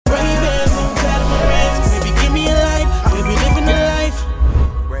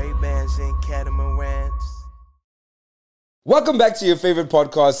Welcome back to your favorite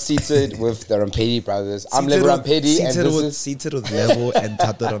podcast, Seated with the Rampedi brothers. I'm Lebo Rampedi, and this is Seated with Lebo and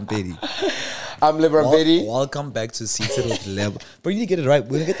Tato Rampedi. I'm Lebo Rampedi. Welcome back to Seated with Lebo. But you need to get it right.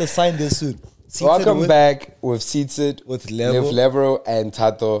 We're gonna get the sign there soon. Welcome back with Seated with Lebo, Lebo and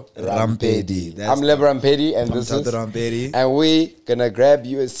Tato Rampedi. I'm Lebo Rampedi, and this Tato is Rampedi. And we gonna grab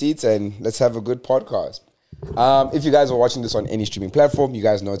you a seat and let's have a good podcast. If you guys are watching this on any streaming platform, you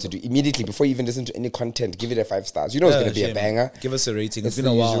guys know what to do. Immediately, before you even listen to any content, give it a 5 stars. You know it's going to be a banger. Give us a rating. It's been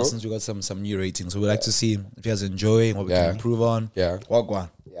a while since we got some new ratings. So we'd like to see if you guys enjoy what we can improve on. Yeah. Wagwan.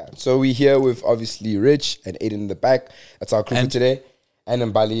 Yeah. So we're here with obviously Rich and Aiden in the back. That's our crew for today. And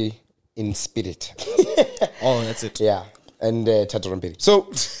Mbali in spirit. Oh, that's it. Yeah. And Tato Rampedi. So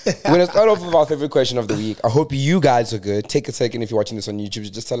we're going to start off with our favorite question of the week. I hope you guys are good. Take a second if you're watching this on YouTube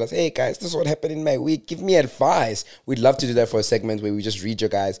to just tell us, hey guys, this is what happened in my week. Give me advice. We'd love to do that for a segment where we just read your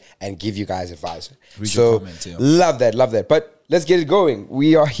guys and give you guys advice. Read your comments, yeah. Love that. But let's get it going.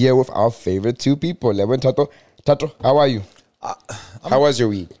 We are here with our favorite two people, Lebo and Tato. Tato, how are you? How was your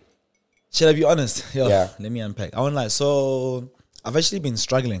week? Should I be honest? Yeah. Let me unpack. I won't lie. So I've actually been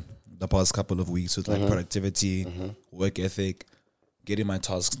struggling the past couple of weeks with like productivity, work ethic, getting my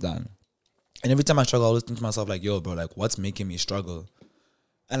tasks done. And every time I struggle, I always think to myself like, yo, bro, like what's making me struggle?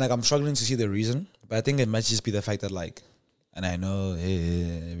 And like I'm struggling to see the reason, but I think it might just be the fact that like, and I know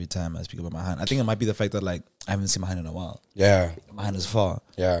every time I speak about my hand, I think it might be the fact that like I haven't seen my hand in a while. Yeah. My hand is far.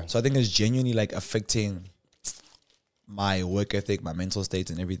 Yeah. So I think it's genuinely like affecting my work ethic, my mental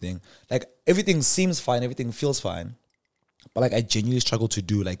state and everything. Like everything seems fine, everything feels fine. But like I genuinely struggle to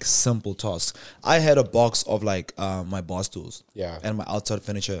do like simple tasks. I had a box of like my bar stools, and my outside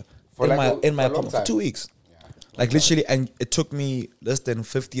furniture in my apartment for 2 weeks. Yeah. Like literally, and it took me less than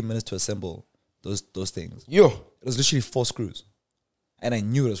 15 minutes to assemble those things. It was literally 4 screws, and I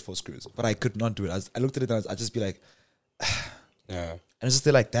knew it was 4 screws, but I could not do it. I looked at it and I'd just be like, yeah. And it's just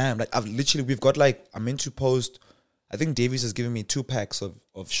like, damn, like we've got like I'm meant to post. I think Davies has given me 2 packs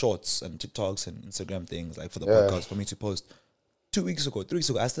of shorts and TikToks and Instagram things like for the podcast for me to post 3 weeks ago.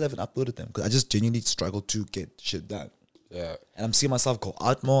 I still haven't uploaded them because I just genuinely struggle to get shit done. Yeah. And I'm seeing myself go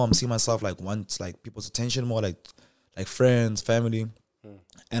out more. I'm seeing myself like want like people's attention more, like friends, family.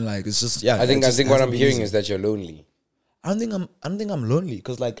 And like it's just I think what I'm hearing is that you're lonely. I don't think I'm lonely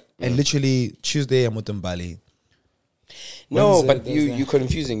because like I literally Tuesday I'm with Mbali. No, but you're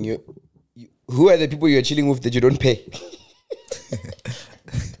confusing. You who are the people you're chilling with that you don't pay?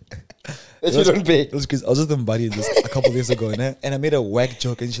 You don't pay. It was because I was with Mbali just a couple days ago, and I made a whack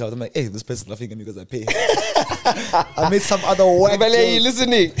joke and shit. I'm like, hey, this person's laughing at me because I pay. I made some other whack joke. Are you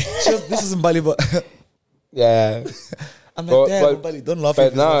listening? This is Mbali, but yeah. I'm like, damn, Mbali, don't laugh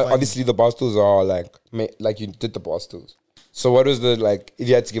at me. But now, obviously, the bar stools are like you did the bar stools. So what was the, like, if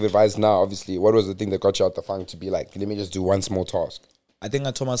you had to give advice now, obviously, what was the thing that got you out the funk to be like, let me just do one small task? I think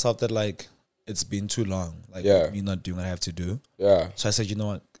I told myself that, like, it's been too long. Like, me not doing what I have to do. Yeah. So I said, you know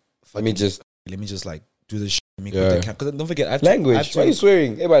what? Let me just like do this shit. Because don't forget, I have language. Why are you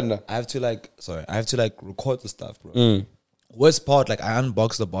swearing? Hey, I have to like record the stuff, bro. Worst part, like I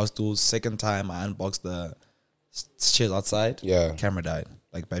unboxed the bar stools. Second time I unboxed the chairs outside. Yeah. Camera died.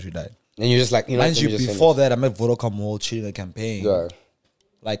 Like battery died. And you're just like, you know, mind you, before that I'm at Vodacom Mall chilling the campaign. Yeah.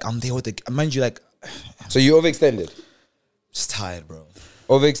 Like I'm there with the mind you, like so you overextended. Just tired, bro.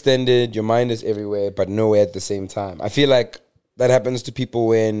 Overextended, your mind is everywhere, but nowhere at the same time. I feel like that happens to people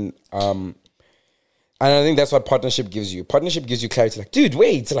when and I think that's what partnership gives you. Partnership gives you clarity. Like, dude,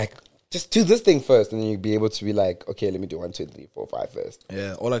 wait, like, just do this thing first, and then you'll be able to be like, okay, let me do 1, 2, 3, 4, 5 first.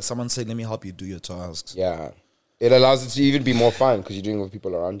 Yeah, or like someone said, let me help you do your tasks. Yeah, it allows it to even be more fun because you're doing it with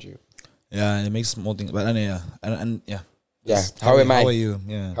people around you. Yeah, and it makes more things. But and yeah. Yeah. How am I? How are you?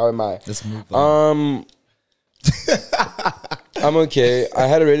 Yeah. How am I? Let's move on. I'm okay. I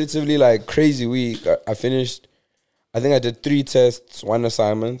had a relatively like crazy week. I finished. I think I did 3 tests, 1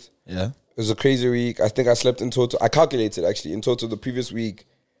 assignment. Yeah. It was a crazy week. I think I slept in total. I calculated actually in total the previous week.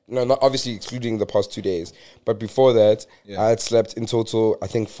 No, not obviously excluding the past 2 days. But before that, I had slept in total, I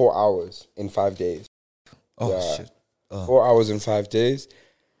think 4 hours in 5 days. Oh, shit. 4 hours in 5 days.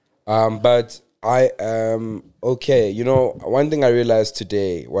 But I am okay. You know, one thing I realized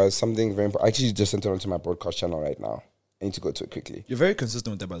today was something very important. I actually just sent it onto my broadcast channel right now. I need to go to it quickly. You're very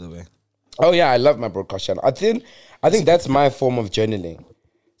consistent with that, by the way. Oh, yeah, I love my broadcast channel. I think that's my form of journaling.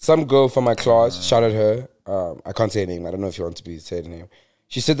 Some girl from my class, shout out her. I can't say her name. I don't know if you want to say her name.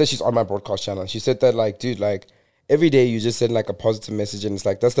 She said that she's on my broadcast channel. She said that, like, dude, like, every day you just send, like, a positive message, and it's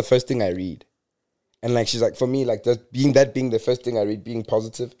like, that's the first thing I read. And, like, she's like, for me, like, being the first thing I read, being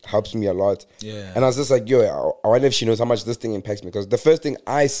positive, helps me a lot. Yeah. And I was just like, yo, I wonder if she knows how much this thing impacts me. Because the first thing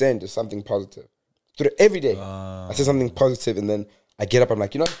I send is something positive. every day. I say something positive, and then I get up. I'm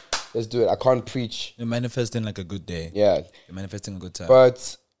like, let's do it. I can't preach. You're manifesting like a good day. Yeah. You're manifesting a good time.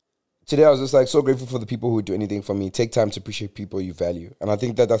 But today I was just like so grateful for the people who do anything for me. Take time to appreciate people you value. And I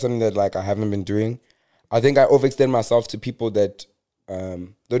think that that's something that like I haven't been doing. I think I overextend myself to people that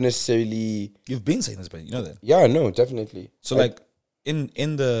don't necessarily... You've been saying this, but you know that. Yeah, no, definitely. So like in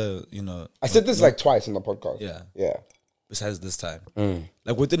the, I said this like twice in the podcast. Yeah. Yeah. Besides this time.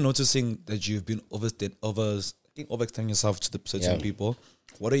 Like within noticing that you've been overextending yourself to the certain people,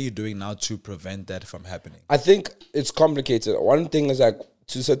 what are you doing now to prevent that from happening? I think it's complicated. One thing is like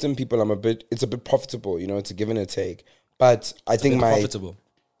to certain people, it's a bit profitable, it's a give and a take. But I think profitable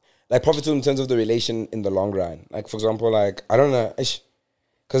in terms of the relation in the long run. Like for example, like I don't know,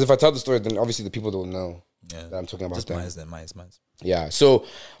 because if I tell the story, then obviously the people don't know that I'm talking about. Just mine's. Yeah. So,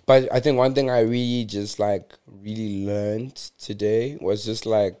 but I think one thing I really just like really learned today was just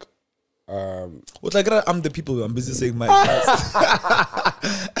like. What's like I'm the people I'm busy saying my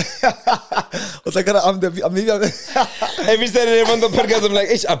what's like I'm every Saturday on the podcast I'm like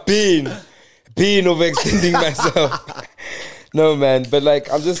I've been overextending myself. No man, but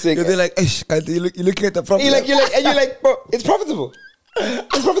like I'm just saying they're like you're looking at the problem. You're like bro, it's profitable.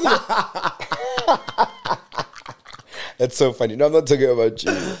 It's profitable. That's so funny. No, I'm not talking about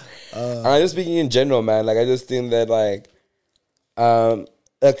you. I'm just speaking in general, man. Like I just think that like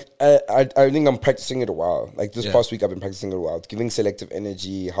I think I'm practicing it a while. Like this past week, I've been practicing it a while. Giving selective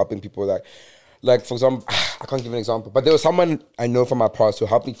energy, helping people. Like for example, I can't give an example, but there was someone I know from my past who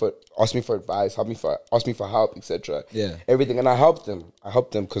asked me for advice, asked me for help, etc. Yeah, everything, and I helped them.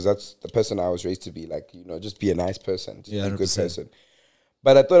 Because that's the person I was raised to be. Like just be a nice person, just be a good 100%. person.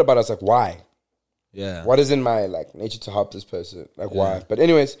 But I thought about it, I was like, why? Yeah. What is in my like nature to help this person? Like why? But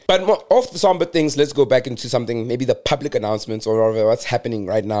anyways, but more off the somber things, let's go back into something, maybe the public announcements or what's happening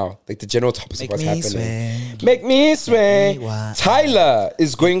right now. Like the general topics of what's happening. Make me swear. Tyla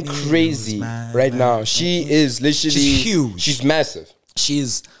is going crazy right now. She is literally She's huge. She's massive.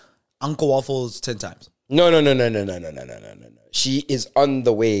 She's Uncle Waffles 10 times. No. She is on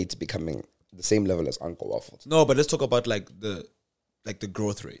the way to becoming the same level as Uncle Waffles. No, but let's talk about like the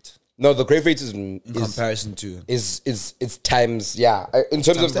growth rate. No, the growth rate is comparison to is times in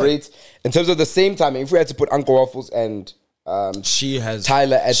terms times of rates, in terms of the same time. If we had to put Uncle Waffles and she has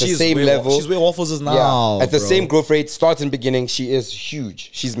Tyla at the same level, she's where Waffles is now. At the same growth rate, start and beginning, she is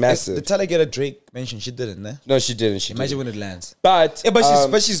huge. She's massive. Did Tyla get a Drake mention? She didn't. No, she didn't. Imagine when it lands. But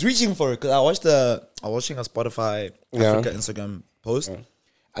but she's reaching for it because I was watching a Spotify Africa Instagram post,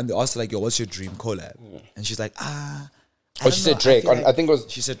 and they asked her like, "Yo, what's your dream collab?" And she's like, she said Drake. I think it was.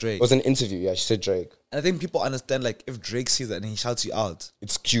 She said Drake. It was an interview. Yeah, she said Drake. And I think people understand like if Drake sees that and he shouts you out,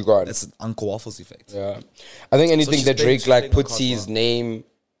 it's Q God. That's an Uncle Waffles effect. Yeah, I think anything that Drake like puts his name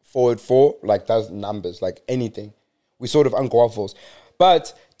forward for, like those numbers, like anything, we sort of Uncle Waffles.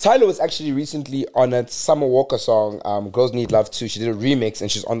 But Tyla was actually recently on a Summer Walker song, "Girls Need Love Too." She did a remix and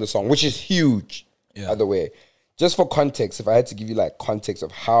she's on the song, which is huge. Yeah. By the way, just for context, if I had to give you like context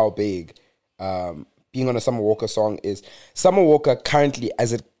of how big being on a Summer Walker song is, Summer Walker currently,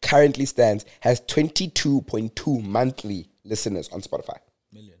 as it currently stands, has 22.2 monthly listeners on Spotify.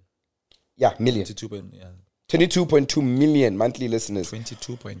 Million. Yeah, million. 22.2 million monthly listeners.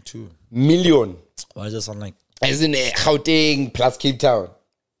 22.2 million. Why does it sound like? Isn't it Gauteng plus Cape Town?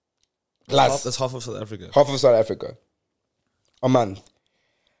 Plus. That's half of South Africa. Half of South Africa. A month.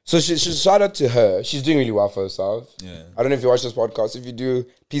 So shout out to her. She's doing really well for herself. Yeah. I don't know if you watch this podcast. If you do,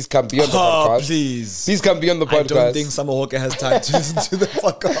 please come be on the podcast. Please. Please come be on the podcast. I don't think Summer Walker has time to listen to the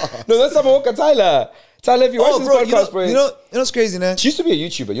podcast. No, that's Summer Walker, Tyla. Tyla, if you watch this podcast, bro. You know what's crazy, man? She used to be a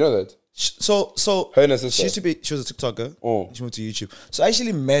YouTuber, you know that? So her and her sister. She was a TikToker. Oh. She moved to YouTube. So I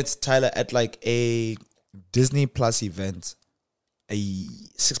actually met Tyla at like a Disney Plus event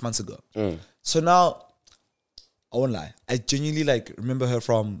 6 months ago. So now, I won't lie, I genuinely like remember her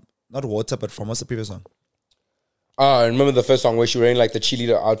from not Water, but from what's the previous song? I remember the first song where she was wearing like the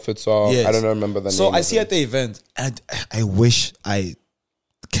cheerleader outfit song. Yes. I don't remember the name. So I see her at the event, and I wish I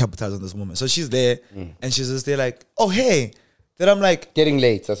capitalized on this moment. So she's there, and she's just there like, oh hey. Then I'm like, Getting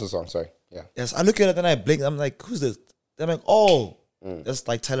Late. That's the song. Sorry. Yeah. Yes. I look at it, then I blink. I'm like, who's this? Then I'm like, oh, that's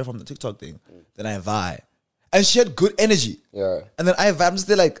like Tyla from the TikTok thing. Then I vibe. And she had good energy. Yeah. And then I vibe. I'm just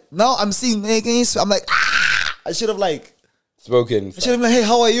there like, now I'm seeing Megan. I'm like, I should have like spoken. I should have like, hey,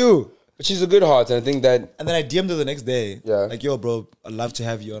 how are you? But she's a good heart, and I think that. And then I DM'd her the next day. Yeah. Like, yo, bro, I'd love to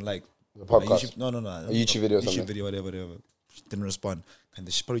have you on like the podcast. No. A YouTube video or something. YouTube video, whatever. She didn't respond. And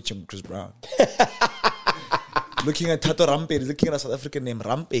then she probably changed Chris Brown. Looking at Tato Rampedi, looking at a South African name,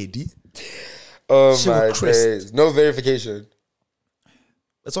 Rampedi. Oh my days. No verification.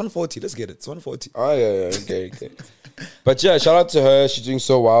 It's 140. Let's get it. It's 140. Oh yeah, okay. But yeah, shout out to her. She's doing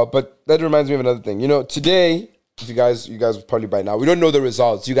so well. But that reminds me of another thing. You know, today, if you guys probably by now, we don't know the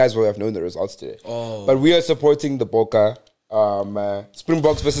results. You guys will have known the results today. Oh. But we are supporting the Boca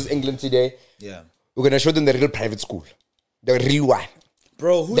Springboks versus England today. Yeah. We're gonna show them the real private school, the real one.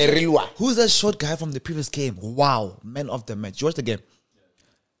 Bro, who's that short guy from the previous game? Wow, man of the match. You watched the game?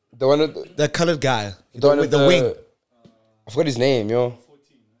 The one The colored guy. the one with the wing. I forgot his name, yo.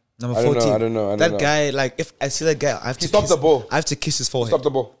 Number I 14. don't know. That guy, like, if I see that guy, I have to stopped the ball. I have to kiss his forehead. Stop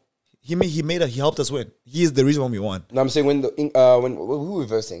the ball. He helped us win. He is the reason why we won. No, I'm saying when who were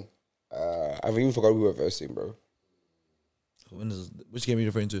versing? I've even forgot who we were versing, bro. Which game are you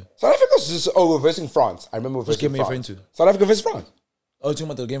referring to? South Africa was just we're versing France. I remember Which game are you referring to? South Africa versus France. Oh, you're talking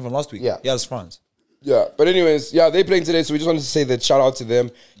about the game from last week? Yeah. Yeah, it's France. Yeah, but anyways, yeah, they're playing today, so we just wanted to say that shout out to them.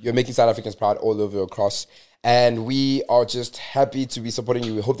 You're making South Africans proud all over across, and we are just happy to be supporting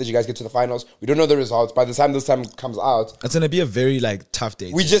you. We hope that you guys get to the finals. We don't know the results. By the time this time comes out, It's gonna be a very like tough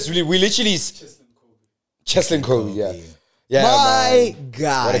day. we literally Cheslin Kobe, yeah. Yeah, my man.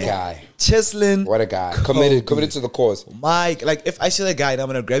 guy. What a guy. Cheslin. What a guy. Committed to the cause. Mike, like if I see that guy, then I'm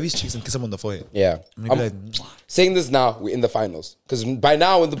gonna grab his cheeks and kiss him on the forehead. Yeah. I'm gonna be like, "Mwah." Saying this now, we're in the finals. Because by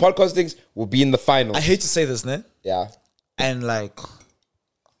now, when the podcast things, we'll be in the finals. I hate to say this, ne? Yeah. And like,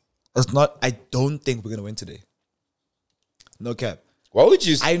 it's not. I don't think we're gonna win today. No cap. What would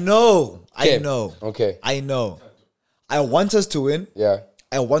you say? I know. Okay. I know. Okay. I know. I want us to win. Yeah.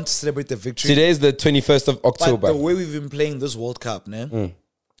 I want to celebrate the victory. Today is the 21st of October. But the way we've been playing this World Cup,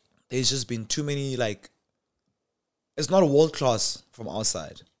 there's just been too many, like, it's not world class from our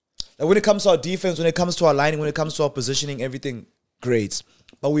side. Like, when it comes to our defense, when it comes to our lining, when it comes to our positioning, everything, great.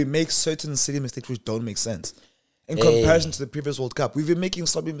 But we make certain silly mistakes which don't make sense. In comparison to the previous World Cup, we've been making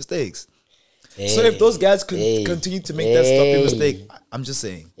sloppy mistakes. So if those guys continue to make that sloppy mistake, I'm just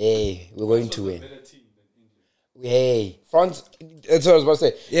saying. We're going to win. France. That's what I was about to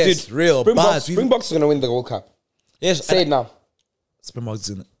say. Yes, dude, real. Springboks is going to win the World Cup. Yes, Say it now. Springboks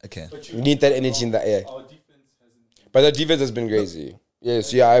in. Okay. We need that energy in the air. But the defense has been crazy.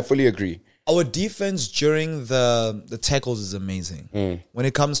 Yes, yeah, I fully agree. Our defense during the tackles is amazing. When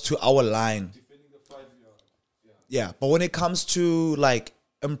it comes to our line. Yeah, but when it comes to like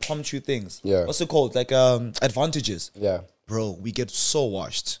impromptu things. Yeah. What's it called? Like advantages. Yeah. Bro, we get so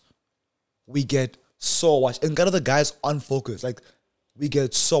washed. And kind of the guys unfocused. Like, we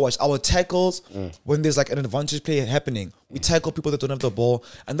get so washed. Our tackles, when there's like an advantage play happening, we tackle people that don't have the ball.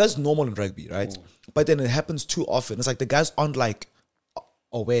 And that's normal in rugby, right? But then it happens too often. It's like the guys aren't like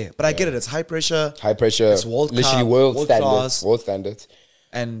aware. But I get it. It's high pressure. High pressure. It's World literally Cup, world class. standards. World standards.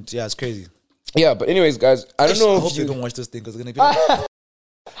 And yeah, it's crazy. Yeah, but anyways, guys, I don't know I if hope you... they don't watch this thing because it's going to be like,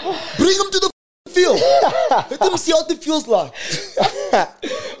 bring them to the field. Let them see what it feels like.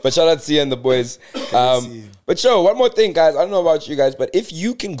 But shout out to you and the boys. But yo, one more thing, guys. I don't know about you guys, but if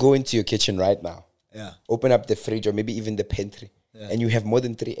you can go into your kitchen right now, open up the fridge or maybe even the pantry, and you have more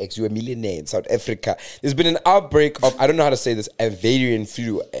than 3 eggs, you're a millionaire in South Africa. There's been an outbreak of, I don't know how to say this, avian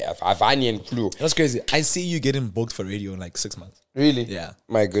flu. That's crazy. I see you getting booked for radio in like 6 months. Really? Yeah.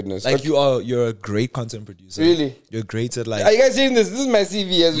 My goodness. Like you're a great content producer. Really? You're great at like. Are you guys seeing this? This is my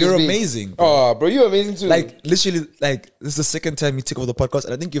CV as we You're speak. amazing. Bro. Oh, bro, you're amazing too. Like literally, like this is the second time you take over the podcast,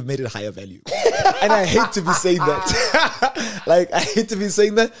 and I think you've made it higher value. And I hate to be saying that. Like I hate to be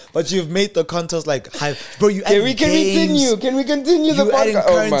saying that, but you've made the content like high. Bro, you Can we continue the You're adding podcast?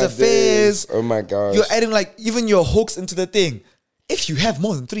 current affairs. Oh my gosh. You're adding like even your hooks into the thing. If you have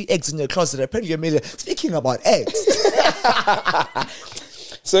more than 3 eggs in your closet, apparently you're made. Speaking about eggs.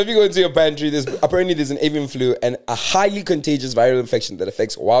 So if you go into your pantry, apparently there's an avian flu and a highly contagious viral infection that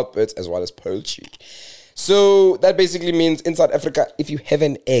affects wild birds as well as poultry. So that basically means in South Africa, if you have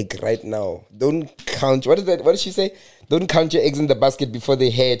an egg right now, don't count. What did she say? Don't count your eggs in the basket before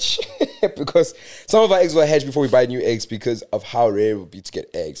they hatch. Because some of our eggs will hatch before we buy new eggs because of how rare it will be to get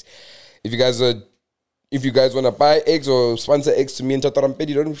eggs. If you guys want to buy eggs or sponsor eggs to me and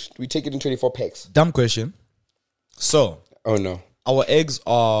Tataram, we take it in 24 packs. Dumb question. So. Oh no. Our eggs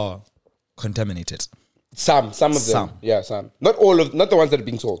are contaminated. Some of them. Some. Yeah, some. Not the ones that are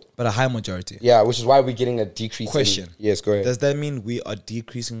being sold. But a high majority. Yeah, which is why we're getting a decrease. Question. Yes, go ahead. Does that mean we are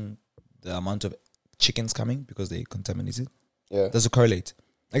decreasing the amount of chickens coming because they contaminated? Yeah. Does it correlate?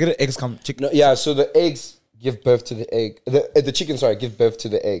 I get eggs come chicken. No, yeah, so the eggs give birth to the egg. The chickens, give birth to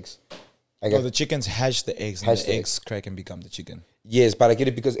the eggs. The chickens hatch the eggs and the eggs crack and become the chicken. Yes, but I get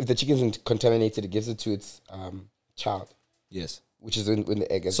it because if the chicken's contaminated, it gives it to its child. Yes. Which is in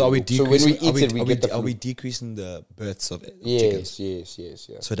the egg. So are we decreasing? So when we eat we get the food. Are we decreasing the births of chickens? Yes.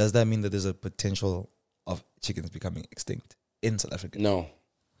 So does that mean that there's a potential of chickens becoming extinct in South Africa? No.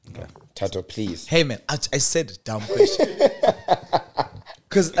 Okay. Tato, please. Hey man, I said dumb question.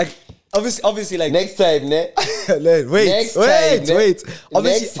 Cause like obviously like Next time, ne? wait. Next time.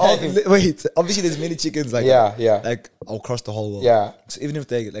 Obviously there's many chickens like Yeah. like across the whole world. Yeah. So even if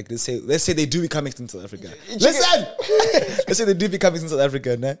they like let's say they do become extinct in South Africa. Listen, let's say they do become extinct in South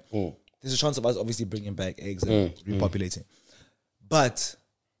Africa, ne? There's a chance of us obviously bringing back eggs and repopulating. But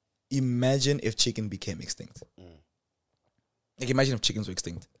imagine if chicken became extinct. Like imagine if chickens were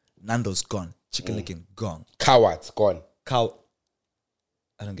extinct. Nando's gone. Chicken Licken gone. Cowards gone. Cow.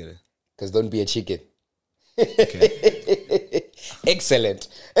 I don't get it. Because don't be a chicken. Okay. Excellent.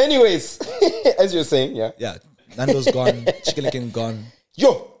 Anyways, as you're saying, yeah. Yeah. Nando's gone. Chicken Licken gone.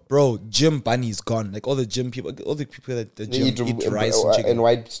 Yo. Bro, gym bunny's gone. Like all the gym people, all the people that the gym eat rice and chicken. And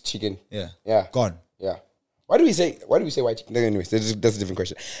white chicken. Yeah. Gone. Yeah. Why do we say white chicken? Anyways, that's a different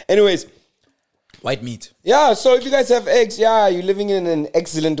question. Anyways. White meat. Yeah, so if you guys have eggs, yeah, you're living in an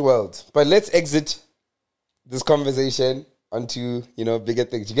excellent world. But let's exit this conversation onto, bigger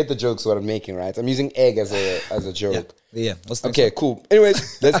things. You get the jokes what I'm making, right? I'm using egg as a joke. Yeah. What's the next okay, one? cool.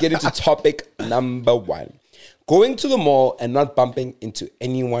 Anyways, let's get into topic number 1. Going to the mall and not bumping into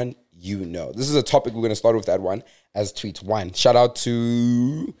anyone you know. This is a topic we're going to start with that one as tweet 1. Shout out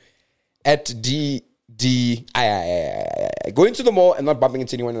to @DDII. Going to the mall and not bumping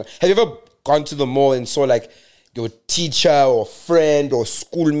into anyone. Have you ever gone to the mall and saw like your teacher or friend or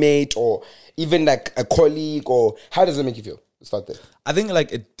schoolmate or even like a colleague, or how does it make you feel? Let's start there. I think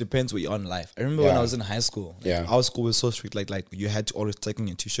like it depends where you're in life. I remember when I was in high school. Our school was so strict. Like you had to always take in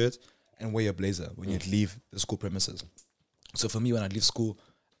your t-shirt and wear your blazer when you'd leave the school premises. So for me, when I leave school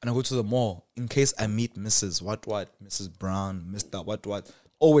and I go to the mall, in case I meet Mrs. What, Mrs. Brown, Mr. What,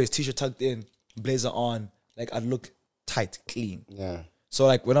 always t-shirt tucked in, blazer on. Like I'd look tight, clean. Yeah. So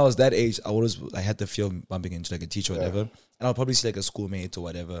like when I was that age, I had the fear of bumping into like a teacher or whatever, and I'll probably see like a schoolmate or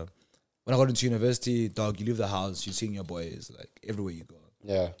whatever. When I got into university, dog, you leave the house, you're seeing your boys like everywhere you go.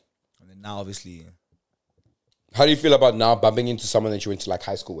 Yeah. And then now, obviously, how do you feel about now bumping into someone that you went to like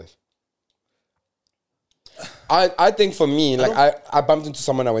high school with? I think for me, like I bumped into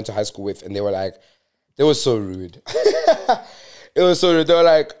someone I went to high school with, and they were so rude. It was so rude. They were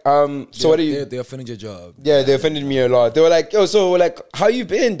like, so what are you? They offended your job. Yeah, they offended me a lot. They were like, yo, so like, how you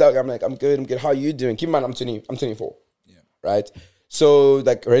been, dog? I'm like, I'm good. How are you doing? Keep in mind, I'm 24. Yeah. Right? So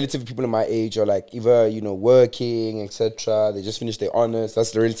like relatively people in my age are like either, working, etc. They just finished their honors.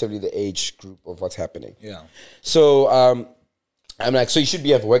 That's relatively the age group of what's happening. Yeah. So I'm like, so you should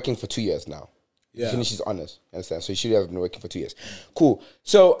be working for 2 years now. Yeah. He finished his honors. You understand? So he should have been working for 2 years. Cool.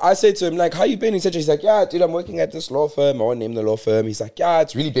 So I said to him, like, how you been? Etc. He's like, yeah, dude, I'm working at this law firm. I won't name the law firm. He's like, yeah,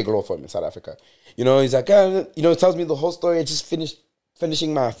 it's a really big law firm in South Africa. He's like, tells me the whole story. I just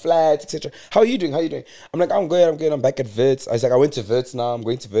finishing my flat, etc. How are you doing? I'm like, I'm good. I'm back at Wits. I was like, I went to Wits now. I'm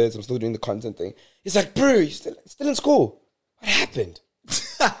going to Wits. I'm still doing the content thing. He's like, bro, you're still in school. What happened?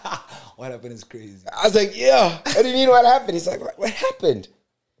 What happened is crazy. I was like, yeah. What do you mean what happened? He's like, what happened?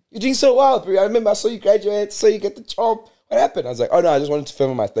 You're doing so well, bro. I remember I saw you graduate, saw you get the job. What happened? I was like, oh no, I just wanted to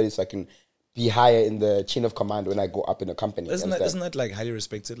further my studies so I can be higher in the chain of command when I go up in a company. Isn't that like highly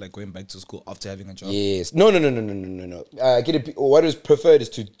respected, like going back to school after having a job? Yes. No. What is preferred is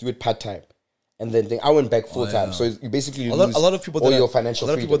to do it part-time. And then I went back full-time. So you basically lose a lot of people all your financial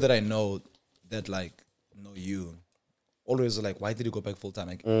freedom. A lot of people that I know that like know you always are like, why did you go back full-time?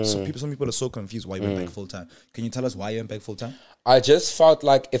 Like some people are so confused why you went back full-time. Can you tell us why you went back full-time? I just felt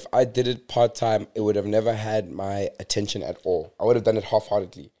like if I did it part-time, it would have never had my attention at all. I would have done it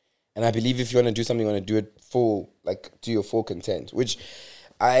half-heartedly. And I believe if you want to do something, you want to do it full, like to your full content, which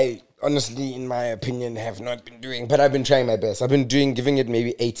I honestly, in my opinion, have not been doing. But I've been trying my best. I've been giving it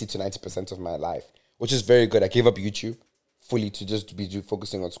maybe 80 to 90% of my life, which is very good. I gave up YouTube fully to just be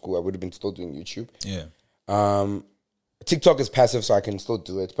focusing on school. I would have been still doing YouTube. Yeah. TikTok is passive, so I can still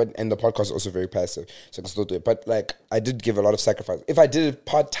do it. And the podcast is also very passive, so I can still do it. But like, I did give a lot of sacrifice. If I did it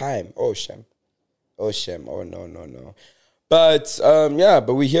part-time, oh, shame. Oh, no. But,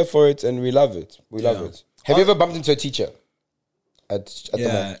 but we're here for it and we love it. We love it. Have you ever bumped into a teacher? At the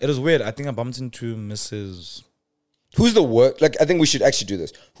mall? It was weird. I think I bumped into Mrs. Who's the worst? Like, I think we should actually do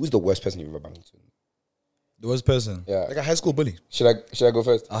this. Who's the worst person you've ever bumped into? The worst person? Yeah. Like a high school bully. Should I go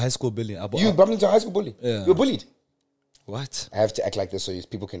first? A high school bully. You bumped into a high school bully? Yeah. You were bullied? What? I have to act like this so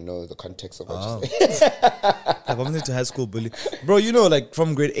people can know the context of what you're saying. I bumped into a high school bully. Bro, like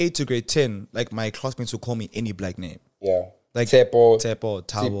from grade 8 to grade 10, like my classmates would call me any black name. Yeah. Like Tepo, Tabo,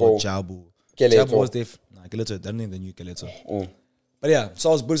 Jabu. Keleto. Jabu was there. Keleto. I don't think they knew Keleto. But yeah, so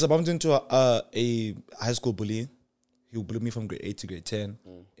I was bullied. So I bumped into a high school bully. He bullied me from grade 8 to grade 10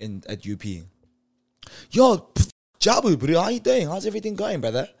 at UP. Yo, Jabu, bro, how you doing? How's everything going,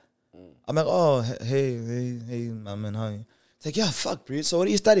 brother? I'm like, oh, hey, my man, how are you? He's like, yeah, fuck, bro. So what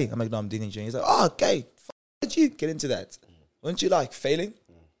are you studying? I'm like, no, I'm doing engineering. He's like, oh, okay. Did you get into that? Weren't you like failing?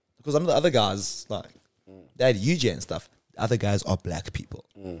 Because some of the other guys, like, they had UG and stuff. The other guys are black people.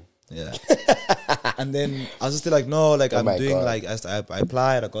 Yeah. And then I was just like, no, like, I'm doing, God. Like, I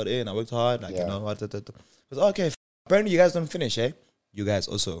applied, I got in, I worked hard, like, you know, I was okay, apparently you guys don't finish, eh? You guys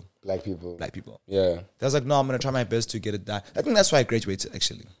also. Black people. Yeah. I was like, no, I'm going to try my best to get it done. I think that's why I graduated,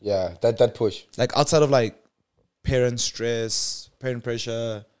 actually. Yeah, that push. Like, outside of, like, parent stress, parent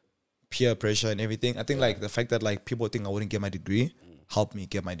pressure, peer pressure and everything, I think, like, the fact that, like, people think I wouldn't get my degree helped me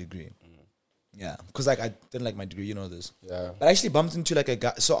get my degree. Yeah, because like I didn't like my degree, you know this. Yeah. But I actually bumped into like a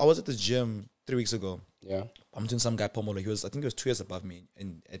guy. So I was at the gym 3 weeks ago. Yeah. Bumped into some guy, Pomolo. I think he was 2 years above me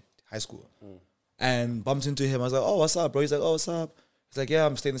at high school. And bumped into him. I was like, oh, what's up, bro? He's like, oh, what's up? He's like, yeah,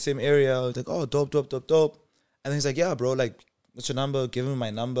 I'm staying in the same area. I was like, oh, dope. And then he's like, yeah, bro, like, what's your number? Give him my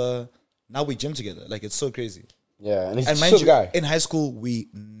number. Now we gym together. Like, it's so crazy. Yeah, and he's and a mind chill you, guy. In high school, we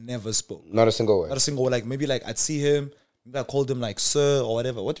never spoke. Not a single word. Not a single word. Like, maybe like I'd see him. Maybe I called him like sir or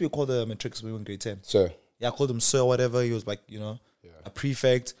whatever. What do we call the matrix when we were in grade 10? Sir. Yeah, I called him sir or whatever. He was like, you know, a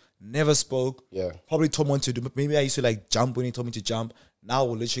prefect. Never spoke. Yeah. Probably told me what to do. Maybe I used to like jump when he told me to jump. Now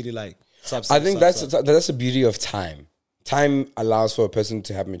we're literally like I think that's the beauty of time. Time allows for a person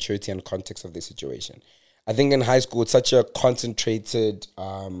to have maturity and context of their situation. I think in high school it's such a concentrated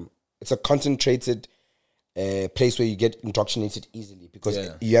place where you get indoctrinated easily because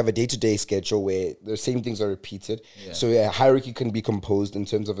you have a day-to-day schedule where the same things are repeated. Yeah. So a hierarchy can be composed in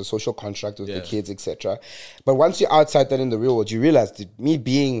terms of a social contract with the kids, etc. But once you're outside that in the real world, you realize that me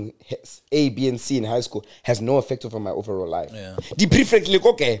being A, B, and C in high school has no effect over my overall life. Yeah. The prefect, like,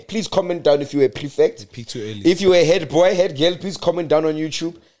 okay, please comment down if you were a prefect. Peak too early. If you were a head boy, head girl, please comment down on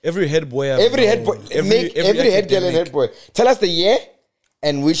YouTube. Every head boy. Every head girl and head boy. Tell us the year.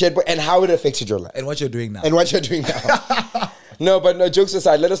 And which head boy, and how it affected your life. And what you're doing now. No, jokes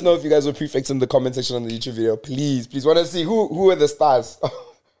aside, let us know if you guys were prefects in the comment section on the YouTube video. Please want to see who are the stars.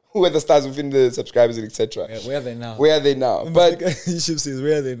 Who are the stars within the subscribers and etc. Yeah, where are they now? But YouTube says,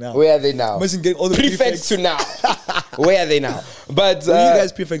 where are they now? Imagine getting all the prefects to now. Where are they now? But were you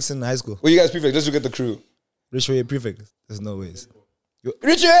guys prefects in high school? Were you guys prefects? Let's look at the crew. Rich, were you prefect? There's no ways.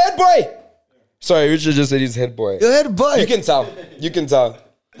 Rich, your head boy. Sorry, Richard just said he's head boy. Your head boy. You can tell.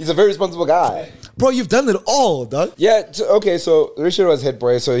 He's a very responsible guy. Bro, you've done it all, dog. Yeah, okay, so Richard was head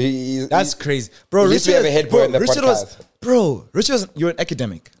boy, so That's crazy. Bro, Richard we have a head boy in the podcast. Richard you're an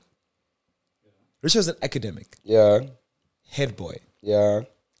academic. Richard was an academic. Yeah. Head boy. Yeah.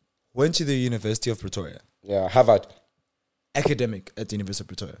 Went to the University of Pretoria. Yeah, Harvard. Academic at the University of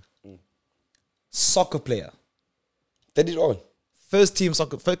Pretoria. Soccer player. They did all. First team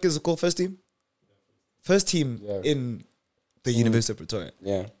soccer. Is it called first team? First team in the University of Pretoria.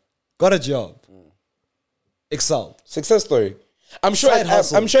 Yeah. Got a job. Excelled. Success story. I'm sure at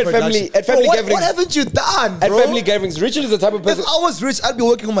family gatherings. What haven't you done, bro? At family gatherings, Richard is the type of person. If I was rich, I'd be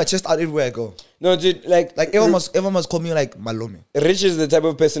working on my chest out everywhere I go. No, dude, like everyone must call me like Malome. Richard is the type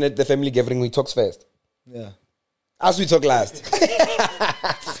of person at the family gathering who talks first. Yeah. As we talk last.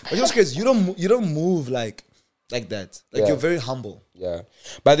 But just because you don't move like that. Like you're very humble. Yeah.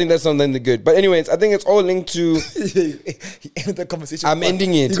 But I think that's something good. But anyways, I think it's all linked to He ended the conversation. I'm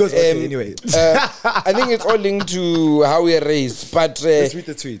ending it. He goes, okay, anyway. I think it's all linked to how we are raised. But let's read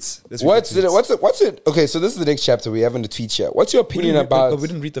the tweets. What's it? Okay, so this is the next chapter we have in the tweet here. What's your opinion about? But we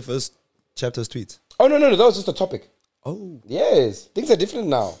didn't read the first chapter's tweets. Oh no, that was just a topic. Oh. Yes. Things are different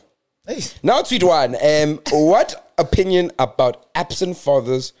now. Hey. Now tweet one. What opinion about absent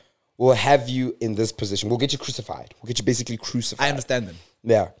fathers will have you in this position? We'll get you crucified. We'll get you basically crucified. I understand them.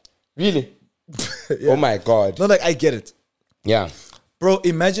 Yeah. Really? Yeah. Oh my God. No, like I get it. Yeah. Bro,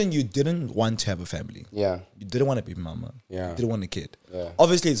 imagine you didn't want to have a family. Yeah. You didn't want to be mama. Yeah. You didn't want a kid. Yeah.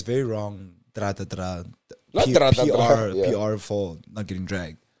 Obviously, it's very wrong. PR for not getting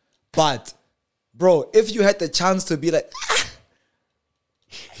dragged. But, bro, if you had the chance to be like,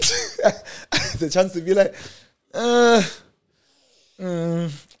 the chance to be like,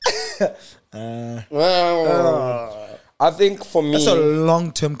 I think for me, that's a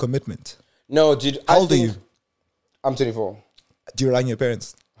long-term commitment. No, dude. How old are you? I'm 24. Do you rely on your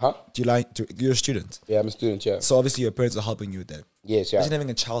parents? Huh? You're a student? Yeah, I'm a student, yeah. So obviously your parents are helping you with that. Yes, yeah. Imagine having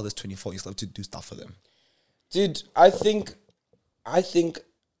a child that's 24, you still have to do stuff for them. Dude, I think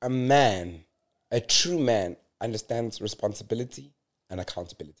a man, a true man, understands responsibility and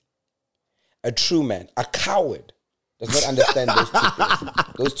accountability. A true man, a coward, does not understand those two things,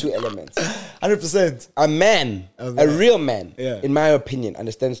 those two elements. 100%. A man, a real man, yeah, in my opinion,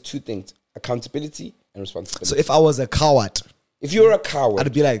 understands two things: accountability and responsibility. So if I was a coward, if you're a coward,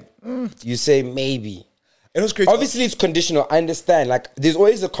 I'd be like, you say maybe. it was crazy. Obviously, it's conditional. I understand. Like, there's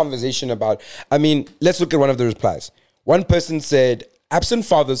always a conversation about. I mean, let's look at one of the replies. One person said, "Absent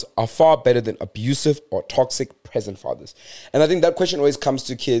fathers are far better than abusive or toxic present fathers." And I think that question always comes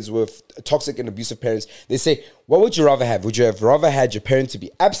to kids with toxic and abusive parents. They say, "What would you rather have? Would you have rather had your parent to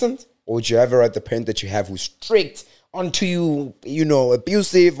be absent, or would you ever rather the parent that you have who's strict onto you, you know,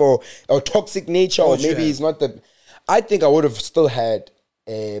 abusive or toxic nature, or maybe he's not the." I think I would have still had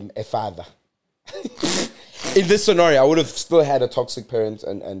a father. In this scenario, I would have still had a toxic parent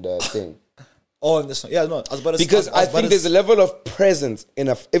and thing. Oh, in this one. Yeah, no. I was about to Because I think there's a level of presence in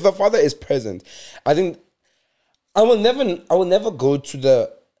if a father is present, I think I will never go to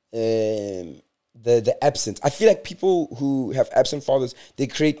the absence. I feel like people who have absent fathers, they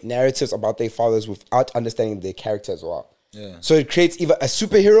create narratives about their fathers without understanding their character as well. Yeah. So it creates either a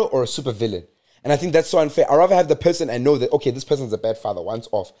superhero or a supervillain. And I think that's so unfair. I'd rather have the person and know that, okay, this person's a bad father once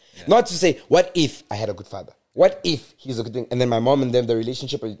off. Yeah. Not to say, what if I had a good father? What if he's a good thing? And then my mom and them, the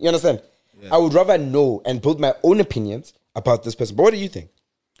relationship, you understand? Yeah. I would rather know and build my own opinions about this person. But what do you think?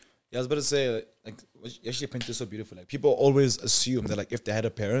 Yeah, I was about to say, like, you actually painted it so beautiful. Like, people always assume that, like, if they had a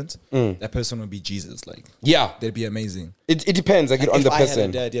parent, that person would be Jesus. Like, yeah, they'd be amazing. It depends, like, on the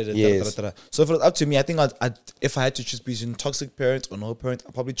person. Had a dad, yes. So if it was up to me, I think if I had to choose between toxic parent or no parent,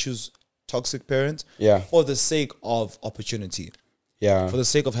 I'd probably choose toxic parent. Yeah. For the sake of opportunity. Yeah. For the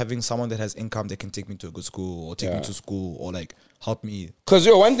sake of having someone that has income that can take me to a good school or take me to school or like help me. Because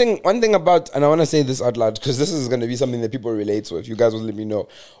one thing about, and I want to say this out loud because this is going to be something that people relate to. If you guys will let me know,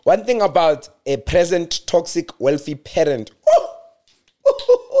 one thing about a present toxic wealthy parent,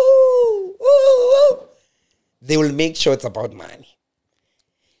 they will make sure it's about money.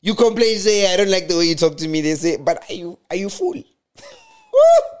 You complain, say, "I don't like the way you talk to me." They say, "But are you full?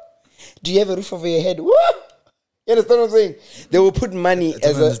 Do you have a roof over your head?" You understand what I'm saying? They will put money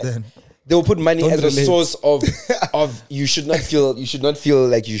as a source of you should not feel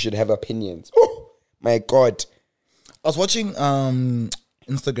like you should have opinions. Oh my God. I was watching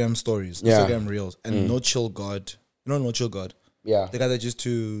Instagram stories, Instagram reels, and No Chill God. You know No Chill God? Yeah. The guy that used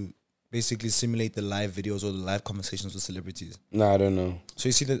to basically simulate the live videos or the live conversations with celebrities. No, I don't know. So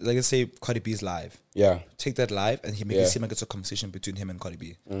you see that, like, let's say Cardi B is live. Yeah. Take that live and he makes it seem like it's a conversation between him and Cardi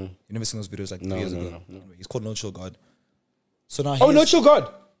B. You never seen those videos like 3 years ago? No. Anyway, he's called No Chill God. So now No Chill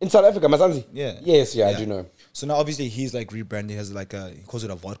God in South Africa, Mazanzi. Yeah. Yes, I do know. So now obviously he's like rebranding, has like he calls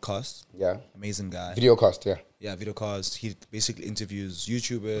it a vodcast. Yeah. Amazing guy. Videocast, yeah. Yeah, videocast. He basically interviews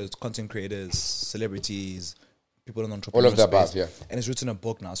YouTubers, content creators, celebrities, people in entrepreneurship. All of the above, yeah. And he's written a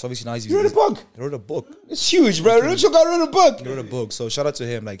book now. So obviously now He wrote a book? He wrote a book. It's huge, bro. No Chill God wrote a book. He wrote a book. So shout out to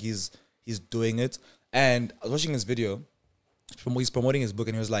him. Like, he's doing it. And I was watching his video. He's promoting his book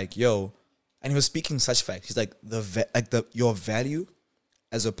and he was like, yo, and he was speaking such facts. He's like, your value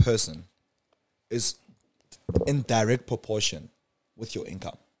as a person is in direct proportion with your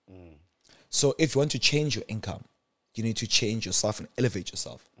income. So if you want to change your income, you need to change yourself and elevate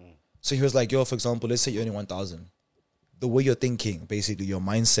yourself. So he was like, yo, for example, let's say you're earning 1,000. The way you're thinking, basically, your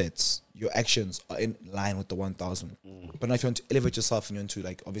mindsets, your actions are in line with the 1,000. But now if you want to elevate yourself and you want to,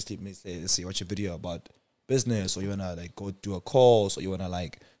 like, obviously, let's say watch a video about business, or you want to, like, go do a course, or you want to,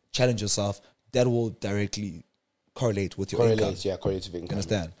 like, challenge yourself, that will directly correlate with your income. Yeah, correlate with income. You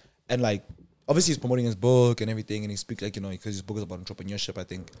understand? And, like, obviously he's promoting his book and everything, and he speaks, like, you know, because his book is about entrepreneurship, I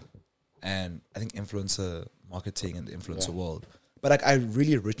think, and I think influencer marketing and the influencer world. But, like, I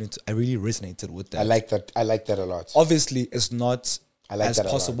really resonated with that. I like that a lot. Obviously, it's not as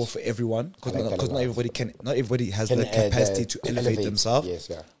possible for everyone because not everybody has the capacity to elevate themselves. Yes,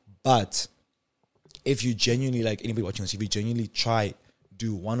 yeah. But if you genuinely, like anybody watching this, if you genuinely try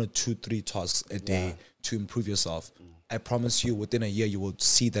do 1 or 2, 3 tasks a day to improve yourself, I promise you, within a year, you will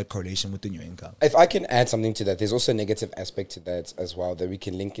see that correlation within your income. If I can add something to that, there's also a negative aspect to that as well that we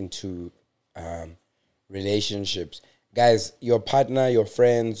can link into relationships. Guys, your partner, your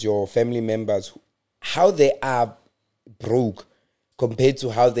friends, your family members, how they are broke compared to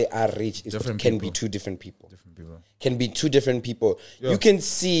how they are rich can be two different people. Can be two different people. Yeah. You can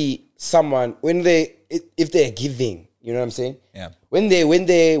see someone if they're giving. You know what I'm saying? Yeah. When they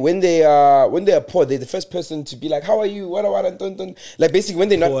are poor, they're the first person to be like, "How are you? What? Like basically, when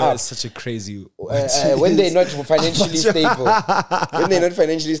they're not up, such a crazy. When they're not financially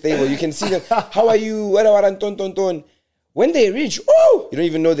stable, you can see them. How are you? What? When they're rich, you don't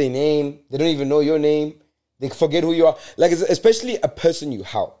even know their name. They don't even know your name. They forget who you are. Like, especially a person you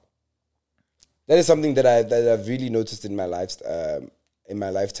help. That is something that I've really noticed in my lifetime,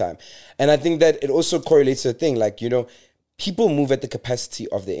 and I think that it also correlates to a thing. Like, you know, people move at the capacity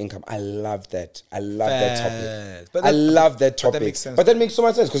of their income. I love that. I love that topic. But I love that but that topic. makes sense. But that makes so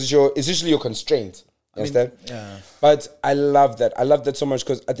much sense because it's usually your constraint. You understand? yeah. But I love that. I love that so much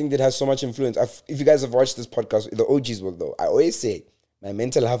because I think that has so much influence. If you guys have watched this podcast, the OGs will though. I always say my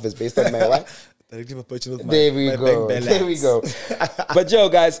mental health is based on my wife. There we go. There we go. But yo,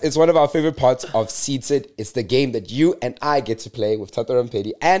 guys, it's one of our favorite parts of Seated. It's the game that you and I get to play with Tato and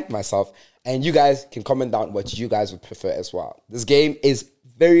Pedi and myself. And you guys can comment down what you guys would prefer as well. This game is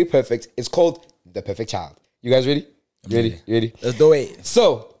very perfect. It's called The Perfect Child. You guys ready? You ready? Let's do it.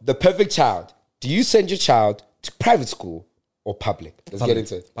 So, The Perfect Child. Do you send your child to private school or public? Let's get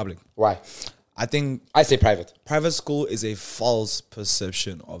into it. Public. Why? I say private. Private school is a false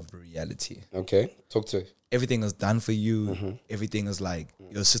perception of reality. Okay, talk to it. Everything is done for you. Everything is like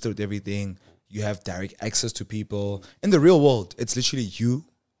you're assisted with everything. You have direct access to people. In the real world, it's literally you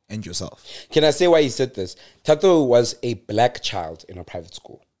and yourself. Can I say why he said this? Tato was a black child in a private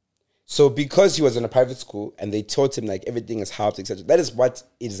school. So because he was in a private school and they taught him like everything is housed, etc., that is what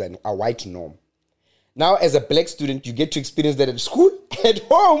is a white norm. Now, as a black student, you get to experience that at school. At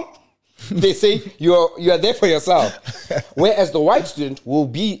home, they say you are there for yourself. Whereas the white student will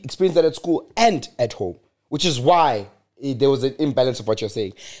be experienced that at school and at home, which is why there was an imbalance of what you're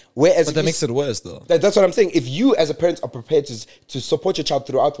saying. Whereas But that makes it worse, though. That's what I'm saying. If you, as a parent, are prepared to support your child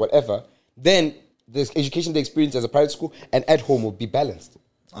throughout whatever, then the education they experience as a private school and at home will be balanced.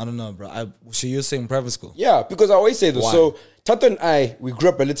 I don't know, bro. So you're saying private school? Yeah, because I always say this. Why? So Tato and I, we grew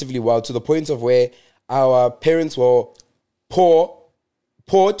up relatively well to the point of where our parents were poor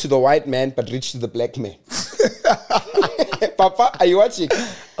to the white man, but rich to the black man. Papa, are you watching?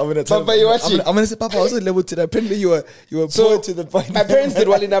 Papa, are you watching? I'm gonna say, Papa, I was level to that. Apparently, you were poor to the point. My parents did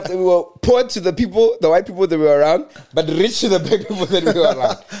well enough that we were poor to the white people that we were around, but rich to the black people that we were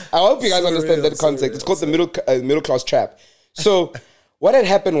around. I hope you guys understand that concept. It's called the middle class trap. So what had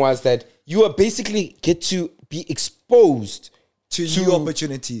happened was that you basically get to be exposed to new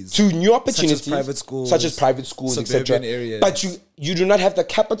opportunities, such as private schools, etc. areas. But you do not have the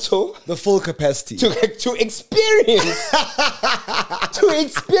capital, the full capacity to experience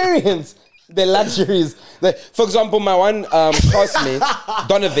the luxuries. For example, my one classmate,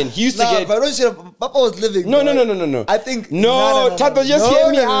 Donovan, he used to get. But Papa was living. No. I think Tato, just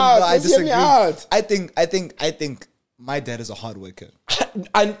hear me out. Just hear me out. I think my dad is a hard worker.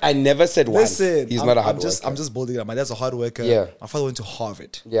 I never said one. Listen, he's not a hard worker. I'm just building up. My dad's a hard worker. Yeah. My father went to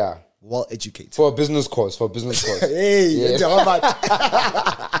Harvard. Yeah. Well educated. For a business course. Hey, yeah. How much?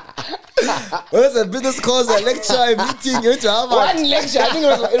 What's a business course, a lecture, a meeting? You went to Harvard. One lecture. I think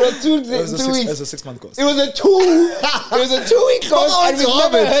it was 2 weeks. It was a 6-month course. It was a 2-week course, and we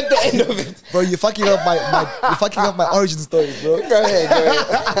never heard the end of it. Bro, you're fucking up my origin story, bro. Go ahead.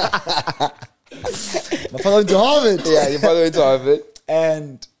 My father went to Harvard. Yeah, your father went to Harvard.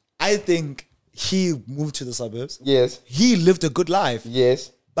 And I think he moved to the suburbs. Yes. He lived a good life.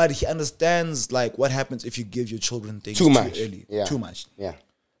 Yes. But he understands like what happens if you give your children things too early. Yeah. Too much. Yeah.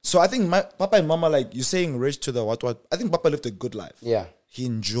 So I think my Papa and Mama, like you're saying rich to the what. I think Papa lived a good life. Yeah. He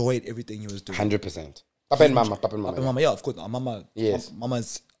enjoyed everything he was doing. 100%. Papa and Mama. Yeah, of course. Mama. Yes.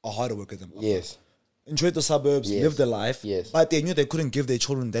 Mama's a harder worker than Papa. Yes. Enjoyed the suburbs, lived their life, but they knew they couldn't give their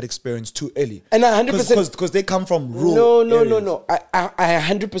children that experience too early. And 100% because they come from rural. No. I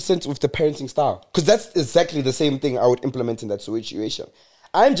 100% with the parenting style, because that's exactly the same thing I would implement in that situation.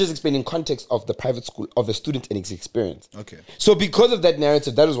 I'm just explaining context of the private school of a student and his experience. Okay. So because of that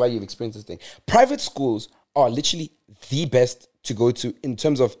narrative, that is why you've experienced this thing. Private schools are literally the best to go to in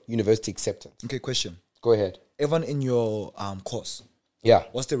terms of university acceptance. Okay, question. Go ahead. Everyone in your course. Yeah.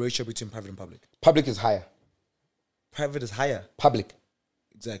 What's the ratio between private and public? Public is higher. Private is higher. Public.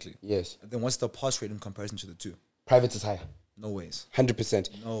 Exactly. Yes. And then what's the pass rate in comparison to the two? Private is higher. No ways.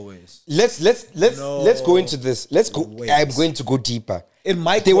 100%. No ways. Let's go into this. Let's go. I'm going to go deeper. In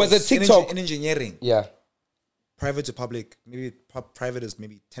my course, there was a TikTok in engineering. Yeah. Private to public, maybe private is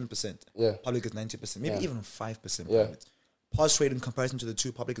maybe 10%. Yeah. Public is 90%, maybe even 5% Yeah. private. Pass rate in comparison to the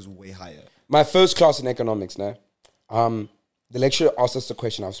two, public is way higher. My first class in economics, now, the lecturer asked us a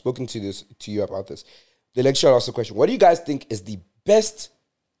question. I've spoken to you about this. The lecturer asked a question. What do you guys think is the best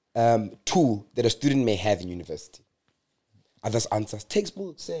tool that a student may have in university? Others answers.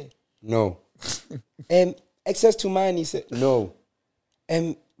 Textbooks, say no. Access to money, say no.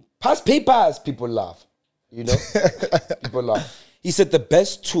 Past papers, people laugh. You know? People laugh. He said the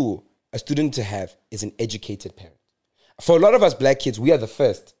best tool a student to have is an educated parent. For a lot of us black kids, we are the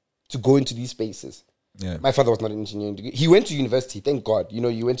first to go into these spaces. Yeah. My father was not an engineering degree. He went to university, thank God. You know,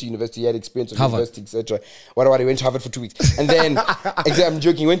 you went to university, he had experience of university, etc. What, he went to Harvard for 2 weeks. And then, I'm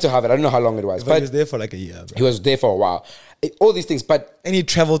joking, he went to Harvard. I don't know how long it was. But he was there for like a year. Bro. He was there for a while. all these things. But And he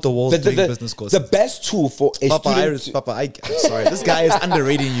traveled the world doing business courses. the best tool for a student. Papa, I'm sorry. This guy is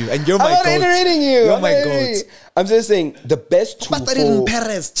underrating you, and you're my I'm not goat. underrating you. You're I'm my not underrating goat. you. I'm just saying the best tool But studied in for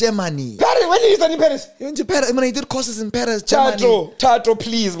Paris, Germany. Paris. When did you study in Paris? He went to Paris. He did courses in Paris, Germany. Tato,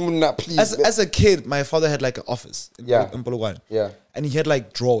 please, Muna, please. As a kid, my father had like an office in Polokwane. Yeah. And he had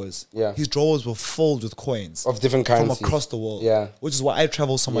like drawers. Yeah. His drawers were filled with coins Of different from currencies. across the world. Yeah. Which is why I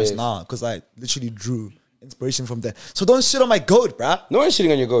travel so much Yes. now, because I literally drew inspiration from there. So don't shit on my goat, bruh. No one's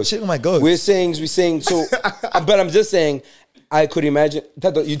shitting on your goat. Shitting on my goat. We're saying so. But I'm just saying, I could imagine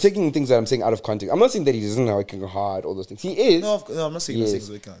that you're taking things that I'm saying out of context. I'm not saying that he doesn't know working hard, all those things. He is. No, I'm not saying Yes. he's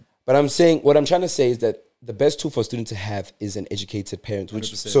working on. But I'm saying what I'm trying to say is that the best tool for a student to have is an educated parent.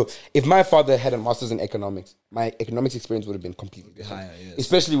 Which 100%. so if my father had a master's in economics, my economics experience would have been completely different. higher, yes.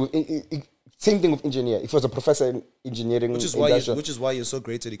 Especially with same thing with engineer. If he was a professor in engineering, Which is why you're so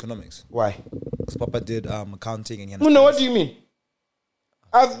great at economics. why? Because Papa did accounting and he No, what do you mean?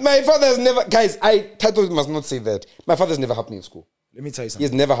 My father has never, guys. Title must not say that. My father has never helped me in school. Let me tell you He something.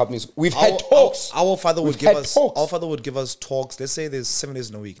 has never helped me in school. We've had talks. Our father would We've give had us talks. our father would give us talks. Let's say there's 7 days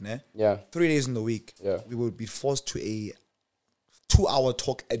in a week, né? Yeah. 3 days in the week. Yeah. We would be forced to a 2-hour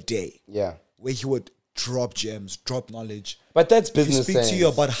talk a day. Yeah. Where he would drop gems, drop knowledge. But that's He business speak sense. to you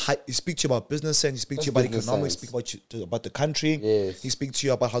about he speak to you about business sense. He speak to you about business economics. sense. Speak about the country. Yes. He speak to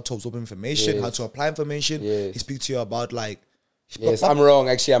you about how to absorb information, Yes. how to apply information. Yes. He speak to you about like. Yes, I'm wrong.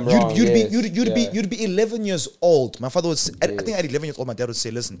 Actually, I'm wrong. You'd be 11 years old. My father would say, I think at 11 years old, my dad would say,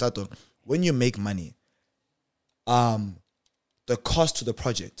 "Listen, Tato, when you make money, the cost to the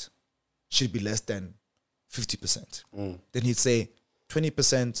project should be less than 50%." Then he'd say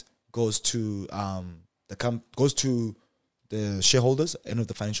 20% goes to the shareholders end of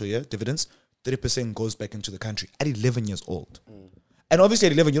the financial year dividends. 30% goes back into the country at 11 years old. And obviously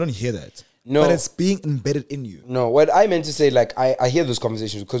at 11 you don't hear that. No. But it's being embedded in you. No, what I meant to say, like, I hear those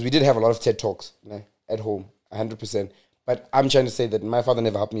conversations because we did have a lot of TED Talks at home, 100%. But I'm trying to say that my father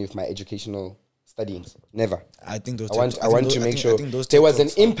never helped me with my educational studyings. Never. I think those. I want to make sure there was an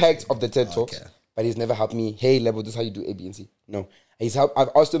impact of the TED Talks, Okay. but he's never helped me. Hey, level, this is how you do A, B, and C. No, I've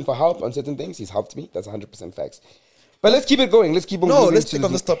asked him for help on certain things. He's helped me. That's 100% facts. But let's keep it going. Let's keep on. No, moving let's to stick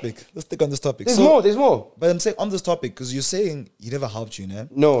on this topic. Let's stick on this topic. There's more. There's more. But I'm saying on this topic because you're saying he never helped you, né?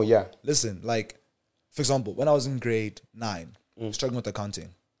 No, yeah. Listen, like, for example, when I was in grade 9, struggling with accounting,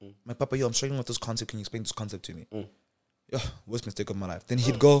 my papa, I'm struggling with this concept. Can you explain this concept to me? Yeah, worst mistake of my life. Then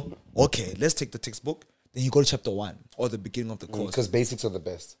he'd go, okay, let's take the textbook. Then he'd go to chapter 1 or the beginning of the course. Because basics are the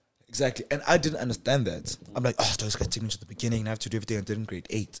best. Exactly. And I didn't understand that. I'm like, oh, those guys take me to the beginning and I have to do everything I did in grade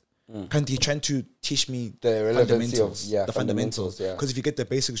 8. Can't he trying to teach me The relevancy of- yeah, the fundamentals? yeah. Because if you get the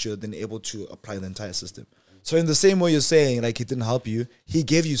basics, you're then able to apply the entire system. So in the same way you're saying, like he didn't help you, he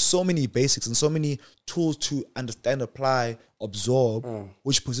gave you so many basics and so many tools to understand, apply, absorb,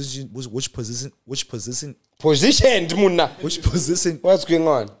 Positioned, Muna. which positioned What's going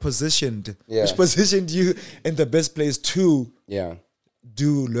on? positioned, Yeah. which positioned you in the best place to Yeah.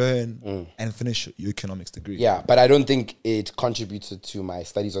 do, learn, and finish your economics degree. Yeah, but I don't think it contributed to my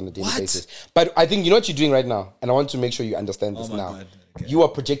studies on a daily What? basis. But I think you know what you're doing right now, and I want to make sure you understand this my now. God. Okay. You are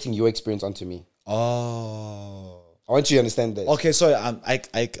projecting your experience onto me. Oh. I want you to understand that. Okay, sorry.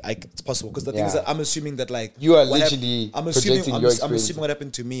 It's possible because the thing is Yeah. that I'm assuming that like You are what literally I'm assuming projecting I'm, your I'm experience. assuming what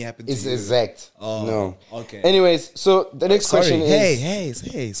happened to me happened to It's you. exact. Oh, No. okay. Anyways, so the next question Sorry. is: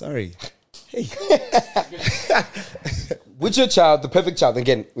 Hey, sorry. Hey. with your child, the perfect child.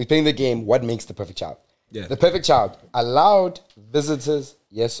 Again, we're playing the game. What makes the perfect child? Yeah. The perfect child allowed visitors,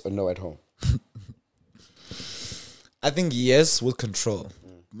 yes or no, at home. I think yes with control.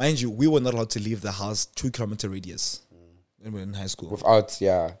 Mind you, we were not allowed to leave the house 2-kilometer radius when we were in high school. Without,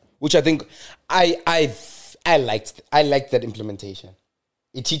 yeah. Which I think I liked that implementation.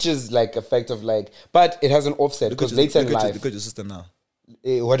 It teaches like effect of like, but it has an offset because later in life, Look at your sister now.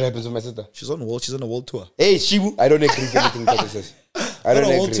 what happens with my sister? She's on a world tour. Hey, I don't agree with anything that says. I don't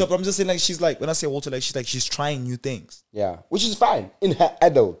Not a world agree. tour, but I'm just saying like she's like when I say world tour, like she's trying new things. Yeah, which is fine in her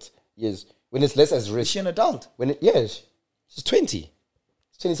adult years when it's less as Is risk. she an adult? She's 20.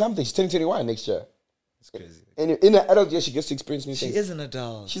 She's 20 something. She's 21 next year. It's crazy. And in her adult years, she gets to experience new She things. is an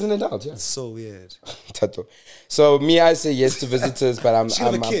adult. She's an adult, yeah. It's so weird. Tato. So me, I say yes to visitors, but I'm. She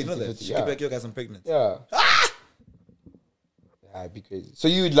have a I'm kid, you know 50-50, that? She yeah. could be like, yo guys, I'm pregnant. Yeah. Yeah, it'd be crazy. So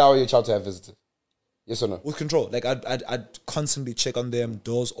you would allow your child to have visitors? Yes or no? With control. Like I'd constantly check on them,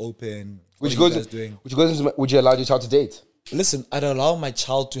 doors open. Which what are goes, you guys doing? which goes into, would you allow your child to date? Listen, I'd allow my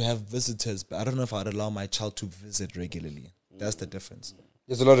child to have visitors, but I don't know if I'd allow my child to visit regularly. That's the difference.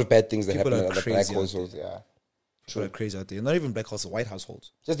 There's a lot of bad things that People happen are in other black crazy out households. Yeah. People are crazy out there. Not even black households, white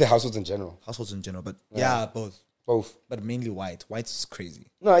households. Just the households in general. Households in general. But yeah, both. Both. But mainly white. White is crazy.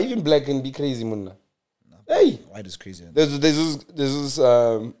 No, even black can be crazy, munna. Hey, White is crazy. there's this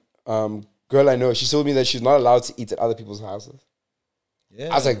girl I know. She told me that she's not allowed to eat at other people's houses. Yeah.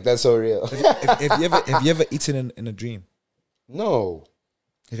 I was like, that's so real. Have you ever eaten in a dream? No.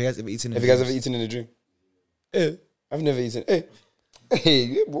 Have you guys ever eaten? Have you guys ever eaten in a dream? I've never eaten. Hey,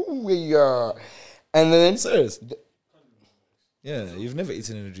 and then Serious? Yeah, you've never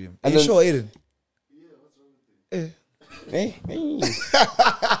eaten in a dream. Are And you then- sure, Aiden? hey,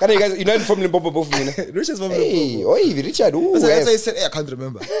 can you guys, you know, from Limpopo, both of you. Know? Richard's from Hey, oi, Richard. Ooh, That's why he yes. said, I can't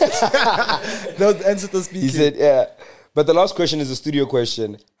remember. That was the answer to speaking. He said, yeah. But the last question is a studio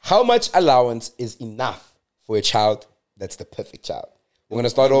question. How much allowance is enough for a child that's the perfect child? We're gonna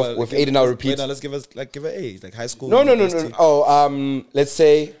start off with Aiden. I'll repeat. Wait, now let's give her age, like high school. No. university. Oh, let's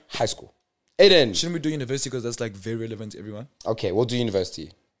say high school. Aiden. Shouldn't we do university because that's like very relevant to everyone? Okay, we'll do university.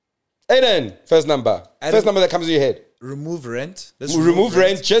 Aiden, first number. First number that comes to your head. Remove rent. Let's We'll remove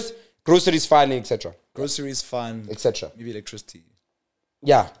rent, just groceries, fine, etc. Groceries, fun, etc. maybe electricity.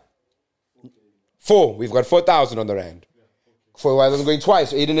 Yeah. 4. We've got 4,000 on the rand. For why I'm going twice.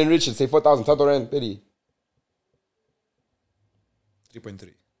 So Aiden and Richard say 4,000. Total rand, Betty.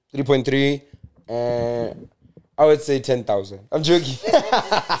 3.3. 3.3. I would say 10,000. I'm joking.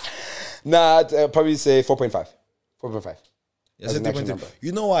 Nah, I'd probably say 4.5. 4.5. Yes, As an actual 3.3. number.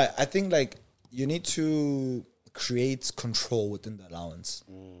 You know why? I think like you need to create control within the allowance.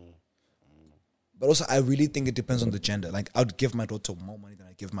 But also, I really think it depends on the gender. Like, I'd give my daughter more money than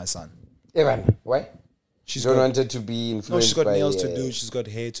I give my son. Yeah, man. Why? She's You don't got, want it to be influenced no, she's got by, nails to do. She's got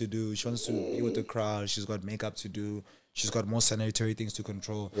hair to do. She wants to be with the crowd. She's got makeup to do. She's got more sanitary things to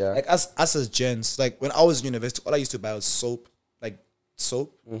control. Yeah. Like us as gents, like when I was in university, all I used to buy was soap,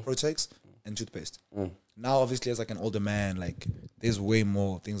 Protex, and toothpaste. Now, obviously, as like an older man, like there's way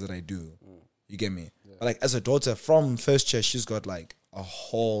more things that I do. You get me? Yeah. But like as a daughter from first year, she's got like a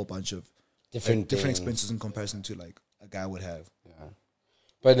whole bunch of different expenses in comparison to like a guy would have. Yeah.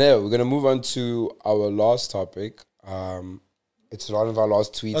 But now we're gonna move on to our last topic. It's one of our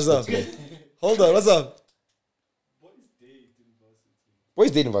last tweets. What's for up? today. Hold on, what's up?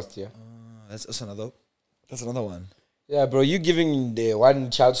 Boys date university, yeah? That's another one. Yeah, bro, you giving the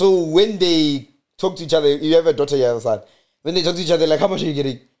one child. So when they talk to each other, you have a daughter, you have a son. When they talk to each other, like, how much are you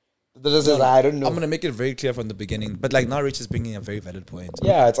getting? The daughter says, I don't know. I'm gonna make it very clear from the beginning. But like now, Rich is bringing a very valid point.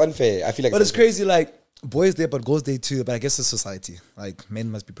 Yeah, it's unfair. I feel like But it's crazy, like boys there, but girls there too. But I guess it's society. Like men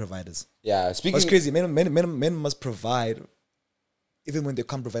must be providers. Yeah, But speaking. it's crazy. Men must provide, even when they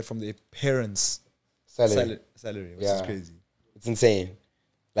can't provide from their parents' Salary. salary, which Yeah. is crazy. It's insane.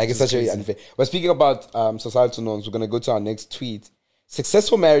 Like, it's such a unfair. But speaking about societal norms, we're going to go to our next tweet.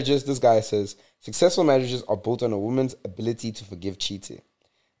 Successful marriages, this guy says, successful marriages are built on a woman's ability to forgive cheating.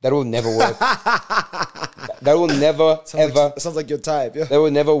 That will never work. That will never, ever. Sounds like your type, yeah. That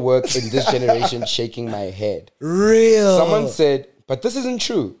will never work in this generation, shaking my head. Real. Someone said, but this isn't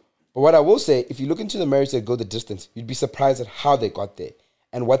true. But what I will say, if you look into the marriage that go the distance, you'd be surprised at how they got there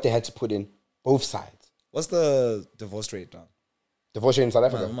and what they had to put in both sides. What's the divorce rate now? Divorce rate in South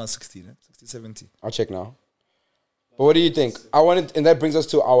Africa? I'm on 60, 70. I'll check now. But what do you think? And that brings us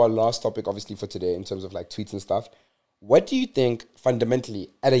to our last topic, obviously, for today, in terms of like tweets and stuff. What do you think, fundamentally,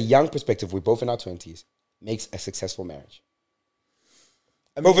 at a young perspective, we're both in our 20s, makes a successful marriage?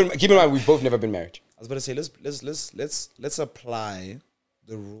 Keep in mind, we've both never been married. I was about to say let's apply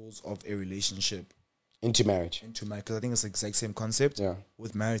the rules of a relationship Into marriage. into marriage, because I think it's the exact same concept. Yeah.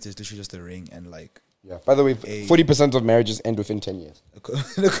 With marriage, it's literally just a ring and like Yeah. By the way, 40% of marriages end within 10 years.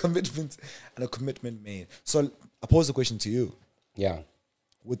 a commitment made. So I pose the question to you: Yeah.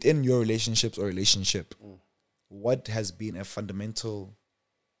 within your relationships or relationship, what has been a fundamental,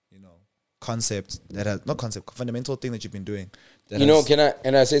 fundamental thing that you've been doing?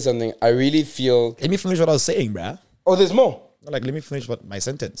 Can I say something? I really feel. Let me finish what I was saying, bruh. Oh, there's more. Like, let me finish my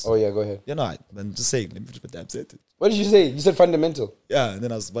sentence. Oh, yeah, go ahead. I'm just saying, let me finish my damn sentence. What did you say? You said fundamental. Yeah, and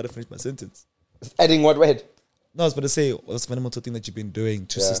then I was about to finish my sentence. Adding what word? No, I was about to say, what's the fundamental thing that you've been doing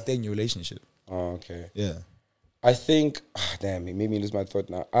to sustain your relationship? Oh, okay. Yeah. I think. Damn, it made me lose my thought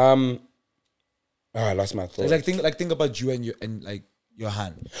now. I lost my thought. Think about you and your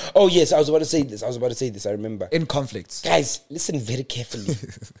hand Oh, yes, I was about to say this. I remember. in conflicts. Guys, listen very carefully.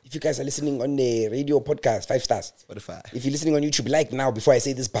 If you guys are listening on the radio podcast, 5 stars. Spotify. If you're listening on YouTube, like now before I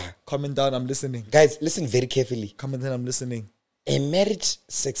say this bar. Comment down, I'm listening. Guys, listen very carefully. Comment down, I'm listening. A marriage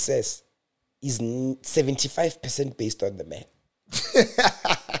success is 75% based on the man.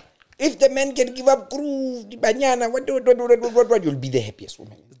 If the man can give up groove, the banana, what, you'll be the happiest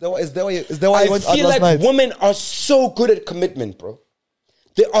woman. Is that why you went out I feel last like night? women are so good at commitment, bro.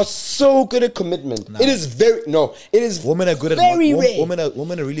 They are so good at commitment. Nah. It is Women are good very at rare.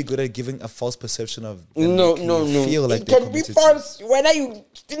 women are really good at giving a false perception of No. feel like it they're can be committed. false. When are you?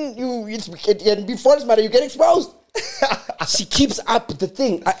 It can be false, matter. You get exposed. She keeps up the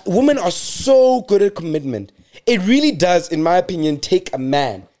thing. Women are so good at commitment. It really does, in my opinion, take a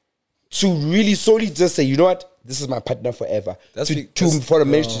man to really solely just say, you know what, this is my partner forever. For a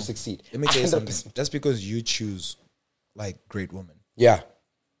marriage to succeed. Let me tell you 100%. something. That's because you choose like great women. Yeah.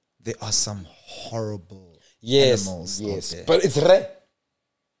 There are some horrible Yes. animals Yes. out there. But it's rare.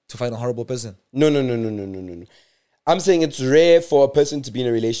 To find a horrible person. No. I'm saying it's rare for a person to be in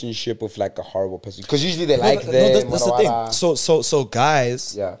a relationship with like a horrible person because usually they like them. That's the thing. So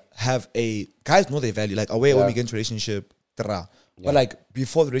guys Yeah. guys know their value. Like away when Yeah. we get into a relationship, but like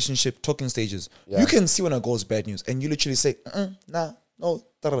before the relationship, talking stages, you can see when a girl's bad news, and you literally say, nah, no,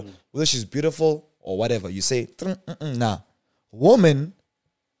 whether she's beautiful or whatever, you say, nah. Women,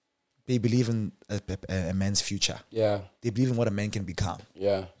 they believe in a man's future. Yeah. They believe in what a man can become.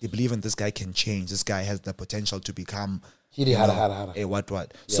 Yeah. They believe in this guy can change. This guy has the potential to become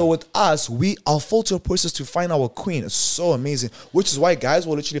what. So with us, our filter process to find our queen is so amazing. Which is why guys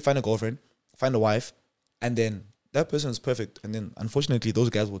will literally find a girlfriend, find a wife, and then that person is perfect. And then unfortunately, those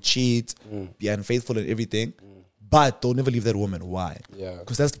guys will cheat, be unfaithful and everything. But they'll never leave that woman. Why? Yeah.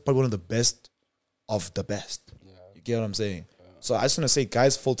 Because that's probably one of the best of the best. Yeah. You get what I'm saying? Yeah. So I just want to say,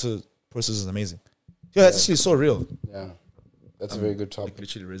 guys' filter process is amazing. Yeah, that's actually so real. Yeah. That's a very good topic.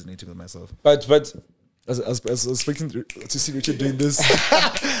 Literally resonating with myself. But As I was speaking to see Richard doing this,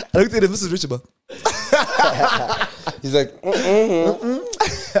 I looked at him, this is Richard, but he's like,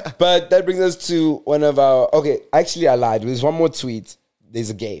 But that brings us to one of our. Okay, actually, I lied. There's one more tweet. There's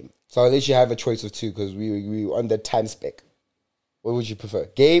a game, so I'll let you have a choice of two because we on the time spec. What would you prefer,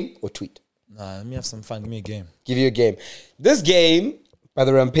 game or tweet? nah, let me have some fun. Give me a game. Give you a game. This game, by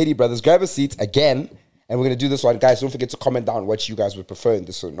the Rampedi brothers, grab a seat again. And we're going to do this one. Guys, don't forget to comment down what you guys would prefer in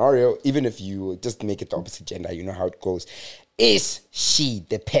this scenario. Even if you just make it the opposite gender, you know how it goes. Is she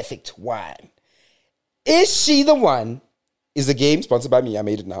the perfect one? Is she the one? Is a game sponsored by me. I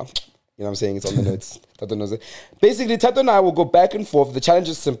made it now. You know what I'm saying? It's on the notes. Tato knows it. Basically, Tato and I will go back and forth. The challenge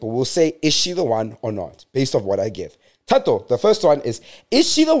is simple. We'll say, is she the one or not? Based off what I give. Tato, the first one is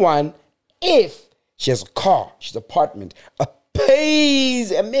she the one if she has a car, she's an apartment, a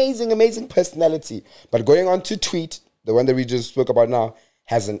amazing personality. But going on to tweet, the one that we just spoke about now,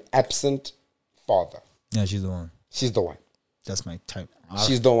 has an absent father. Yeah, she's the one. She's the one. That's my type.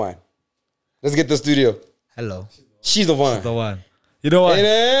 She's the one. Let's get the studio. Hello. She's the one. She's the one. You know what? You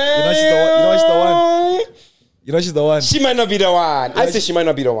know she's the one. You know she's the one. You know she's the one. She might not be the one. I say she might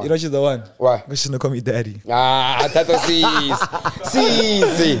not be the one. You know she's the one. Why? Because she's not call me daddy. Tato sees.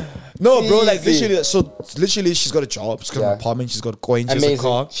 See. No, bro, like literally, she's got a job, she's got an apartment, she's got coin, she has a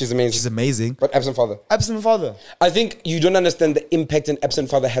car. She's amazing. She's amazing. But absent father. Absent father. I think you don't understand the impact an absent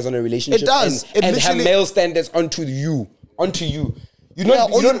father has on a relationship. It does. And have male standards onto you. You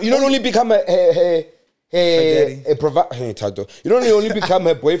don't only become a provider. You don't only become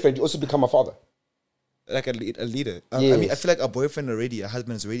a boyfriend, you also become a father. Like a leader. Yes. I mean, I feel like a boyfriend already, a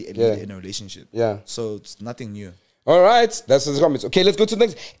husband is already a leader in a relationship. Yeah. So it's nothing new. All right, that's the comments. Okay, let's go to the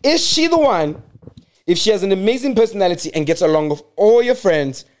next. Is she the one if she has an amazing personality and gets along with all your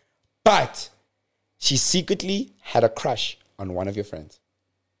friends, but she secretly had a crush on one of your friends?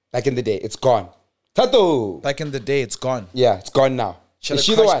 Back in the day, it's gone. Tato! Back in the day, it's gone. Yeah, it's gone now. Is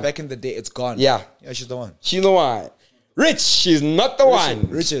she the one? Back in the day, it's gone. Yeah. Yeah, she's the one. She's the one. Rich, she's not the one.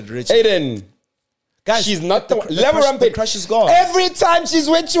 Richard. Hayden. Guys, she's not the one. The crush is gone. Every time she's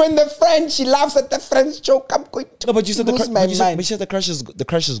with you and the friend, she laughs at the friend's joke. I'm going to but you said lose my mind. But you said the crush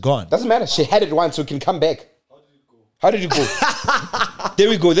is gone. Doesn't matter. She had it once, so it can come back. How did it go? There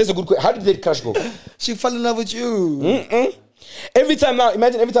we go. There's a good question. How did that crush go? She fell in love with you. Every time now,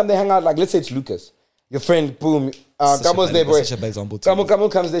 imagine every time they hang out, like let's say it's Lucas. Your friend, boom, Kamo's there, boy. Kamo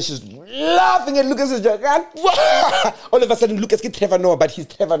comes there, she's laughing at Lucas's joke. All of a sudden, Lucas gets Trevor Noah, but he's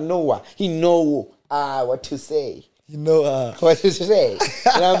Trevor Noah. He know what to say. You know what to say. You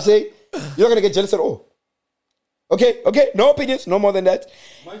know what I'm saying? You're not going to get jealous at all. Okay, no opinions, no more than that.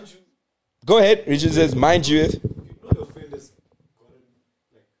 Mind you. Go ahead. Richard says, mind you if. Your friend has gotten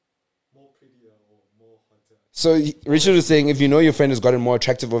like more prettier or more hotter. So Richard is saying, if you know your friend has gotten more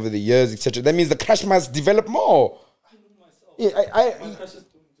attractive over the years, etc., that means the crush must develop more. I know myself. Yeah, My crushes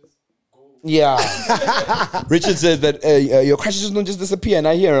don't just go. Yeah. Richard says that your crushes don't just disappear, and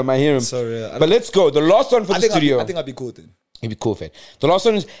I hear him. Sorry, but let's go. The last one for the studio. I think I'll be cool then. It'd be cool, Fed. The last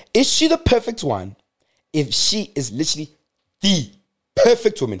one is she the perfect one if she is literally the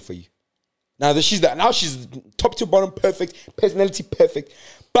perfect woman for you? Now she's top to bottom perfect, personality perfect,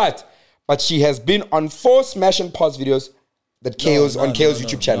 but she has been on 4 smash and pause videos that KO's on KO's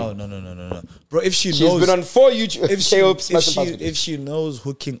YouTube channel. No. Bro, if she's been on 4 YouTube KO smash and pause videos. If she knows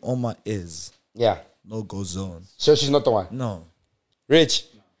who King Omar is, yeah, no go zone. So she's not the one. No, Rich,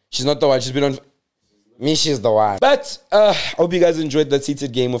 she's not the one. She's been on me. She's the one. But I hope you guys enjoyed that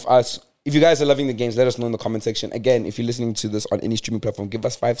seated game with us. If you guys are loving the games, let us know in the comment section. Again, if you're listening to this on any streaming platform, give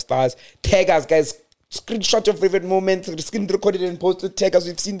us 5 stars. Tag us, guys. Screenshot your favorite moment. Screen record it and post it. Tag us.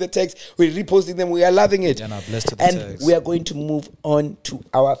 We've seen the tags. We're reposting them. We are loving it. Yeah, nah, blessed to the and tags. we are going to move on to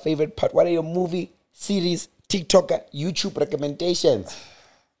our favorite part. What are your movie, series, TikToker, YouTube recommendations?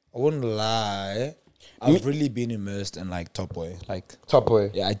 I wouldn't lie. I've really been immersed in like Top Boy. Like Top Boy.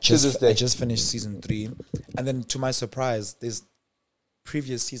 Yeah, I just finished season 3, and then to my surprise, there's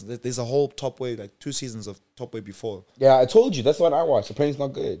previous season. There's a whole Top Boy, like 2 seasons of Top Boy before. Yeah, I told you. That's the one I watched. Apparently, it's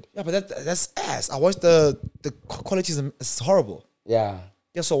not good. Yeah, but that's ass. I watched the quality is horrible. Yeah.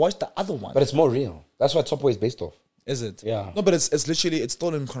 Yeah, so I watched the other one. But it's more real. That's what Top Boy is based off. Is it? Yeah. No, but it's literally it's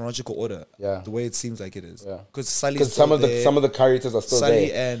still in chronological order. Yeah. The way it seems like it is. Yeah. Because some of the characters are still Sully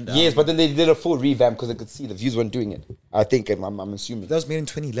there. and, yes, but then they did a full revamp because they could see the views weren't doing it. I think I'm assuming. that was made in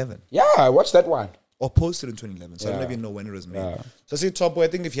 2011 Yeah, I watched that one. or posted in 2011. So I don't Yeah. even know when it was made. Yeah. So I say Top Boy. I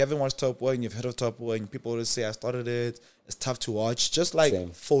think if you haven't watched Top Boy and you've heard of Top Boy and people always say I started it, it's tough to watch. Just like Same.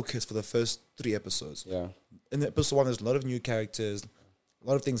 focus for the first 3 episodes. Yeah. In episode 1, there's a lot of new characters, a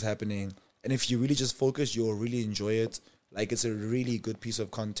lot of things happening, and if you really just focus, you'll really enjoy it. Like, it's a really good piece of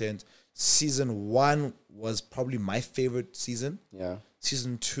content. Season 1 was probably my favorite season. Yeah.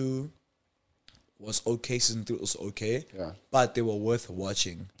 Season 2 was okay. Season 3 was okay. Yeah. But they were worth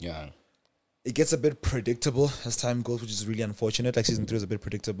watching. Yeah. It gets a bit predictable as time goes, which is really unfortunate. Like, season 3 is a bit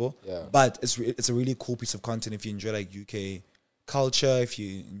predictable. Yeah. But it's a really cool piece of content if you enjoy, like, UK culture, if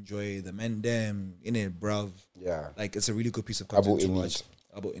you enjoy the men them, in it, bruv. Yeah. Like, it's a really good piece of content to watch.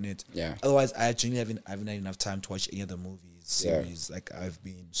 About in it. Yeah. Otherwise, I actually haven't had enough time to watch any other movies, series. Like, I've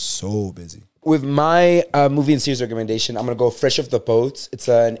been so busy. With my movie and series recommendation, I'm going to go Fresh Off the Boat. It's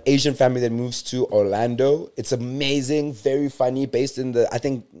an Asian family that moves to Orlando. It's amazing, very funny, based in the, I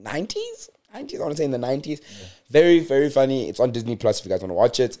think, 90s? I want to say in the 90s. Yeah. Very, very funny. It's on Disney Plus if you guys want to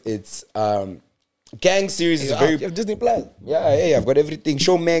watch it. It's gang series. Is very... You have Disney Plus? Yeah, hey, I've got everything.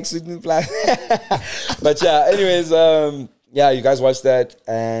 Showmax, Disney Plus. But yeah, anyways... yeah, you guys watch that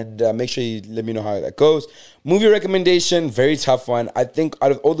and make sure you let me know how that goes. Movie recommendation, very tough one. I think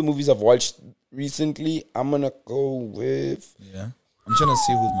out of all the movies I've watched recently, I'm going to go with... Yeah. I'm trying to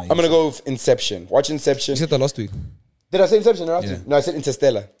see who's my... I'm going to go with Inception. Watch Inception. You said that last week. Did I say Inception last week? Yeah. No, I said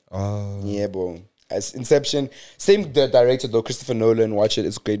Interstellar. Oh. Yeah, bro. As Inception. Same the director though, Christopher Nolan. Watch it.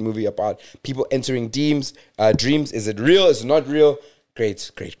 It's a great movie about people entering dreams. Is it real? Is it not real?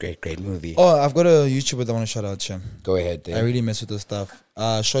 Great movie. Oh, I've got a YouTuber that I want to shout out, Shem. Go ahead, then. I really mess with this stuff.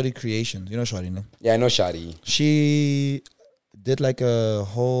 Shorty Creation. You know Shorty, no? Yeah, I know Shadi. She did like a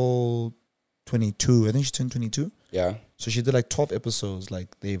whole 22. I think she's turned 22. Yeah. So she did like 12 episodes.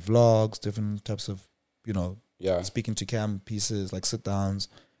 Like, they vlogs, different types of, yeah, speaking to cam pieces, like sit downs.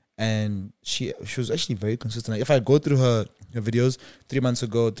 And she was actually very consistent. Like, if I go through her videos, 3 months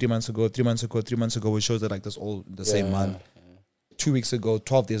ago, which shows that like that's all the same month. 2 weeks ago,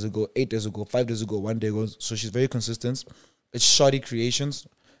 12 days ago, 8 days ago, 5 days ago, 1 day ago. So she's very consistent. It's Shawty Creations,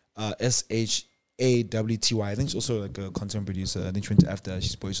 SHAWTY. I think she's also like a content producer. I think she went after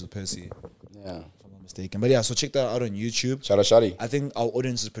she's boys with Percy. Yeah. If I'm not mistaken. But yeah, so check that out on YouTube. Shout out Shawty. I think our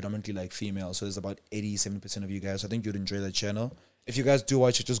audience is predominantly like female. So there's about 80-70% of you guys. I think you'd enjoy that channel. If you guys do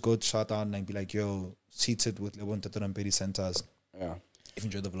watch it, just go shout out and be like, yo, seated with Lebo and Tato and Petty Centers. Yeah. If you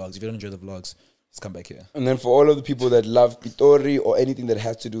enjoy the vlogs. If you don't enjoy the vlogs, just come back here. And then for all of the people that love Pitori or anything that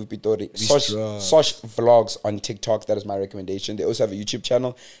has to do with Pitori, Sosh vlogs on TikTok. That is my recommendation. They also have a YouTube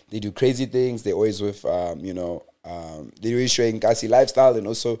channel. They do crazy things. They always with, they're always showing Kasi lifestyle and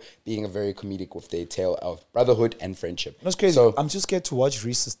also being a very comedic with their tale of brotherhood and friendship. That's crazy. So, I'm just scared to watch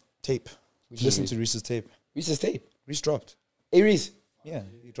Reese's tape. Listen to Reese's tape. Reese's tape. Reese dropped. Hey, Reese. Yeah,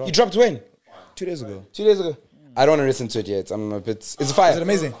 You dropped when? 2 days ago. 2 days ago. I don't want to listen to it yet. I'm a bit... It's fire. Is it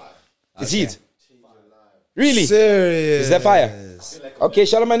amazing? It's heat. Really? Serious? Is that fire? Okay,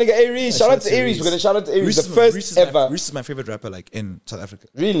 shout out my nigga Aries. Shout out to Aries. We're gonna shout out to Aries. The first ever. Reese is my favorite rapper, like in South Africa.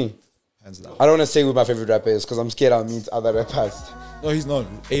 Really? Hands down. I don't want to say who my favorite rapper is because I'm scared I'll meet other rappers. No, he's not.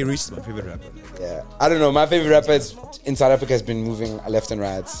 Reese is my favorite rapper. Yeah, I don't know. My favorite rapper in South Africa has been moving left and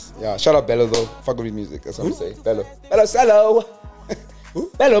right. Yeah, shout out Bello though. Fuck with music. That's what I'm saying. Bello. Cello. Who?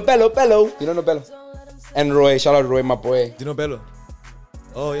 Bello. You don't know Bello? And Roy. Shout out Roy, my boy. Do you know Bello?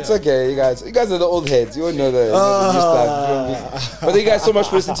 Oh, yeah. It's okay, you guys. You guys are the old heads. You all know the new stuff. You know what I mean? But thank you guys so much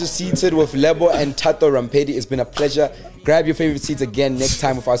for listening to Seated with Lebo and Tato Rampedi. It's been a pleasure. Grab your favorite seats again next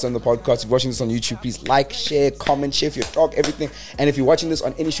time with us on the podcast. If you're watching this on YouTube, please like, share, comment, share for your dog, everything. And if you're watching this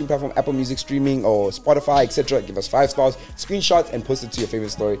on any streaming platform, Apple Music streaming or Spotify, etc., give us 5 stars, screenshots, and post it to your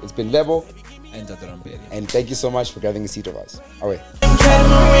favorite story. It's been Lebo And Tato Rampedi. and thank you so much for grabbing a seat with us. Away.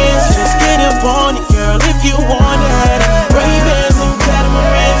 Catamarans, just get up on it, girl, if you want it. Ray-Bans and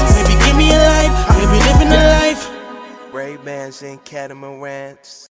catamarans, baby, give me a light, baby, living a life. Ray-Bans and catamarans.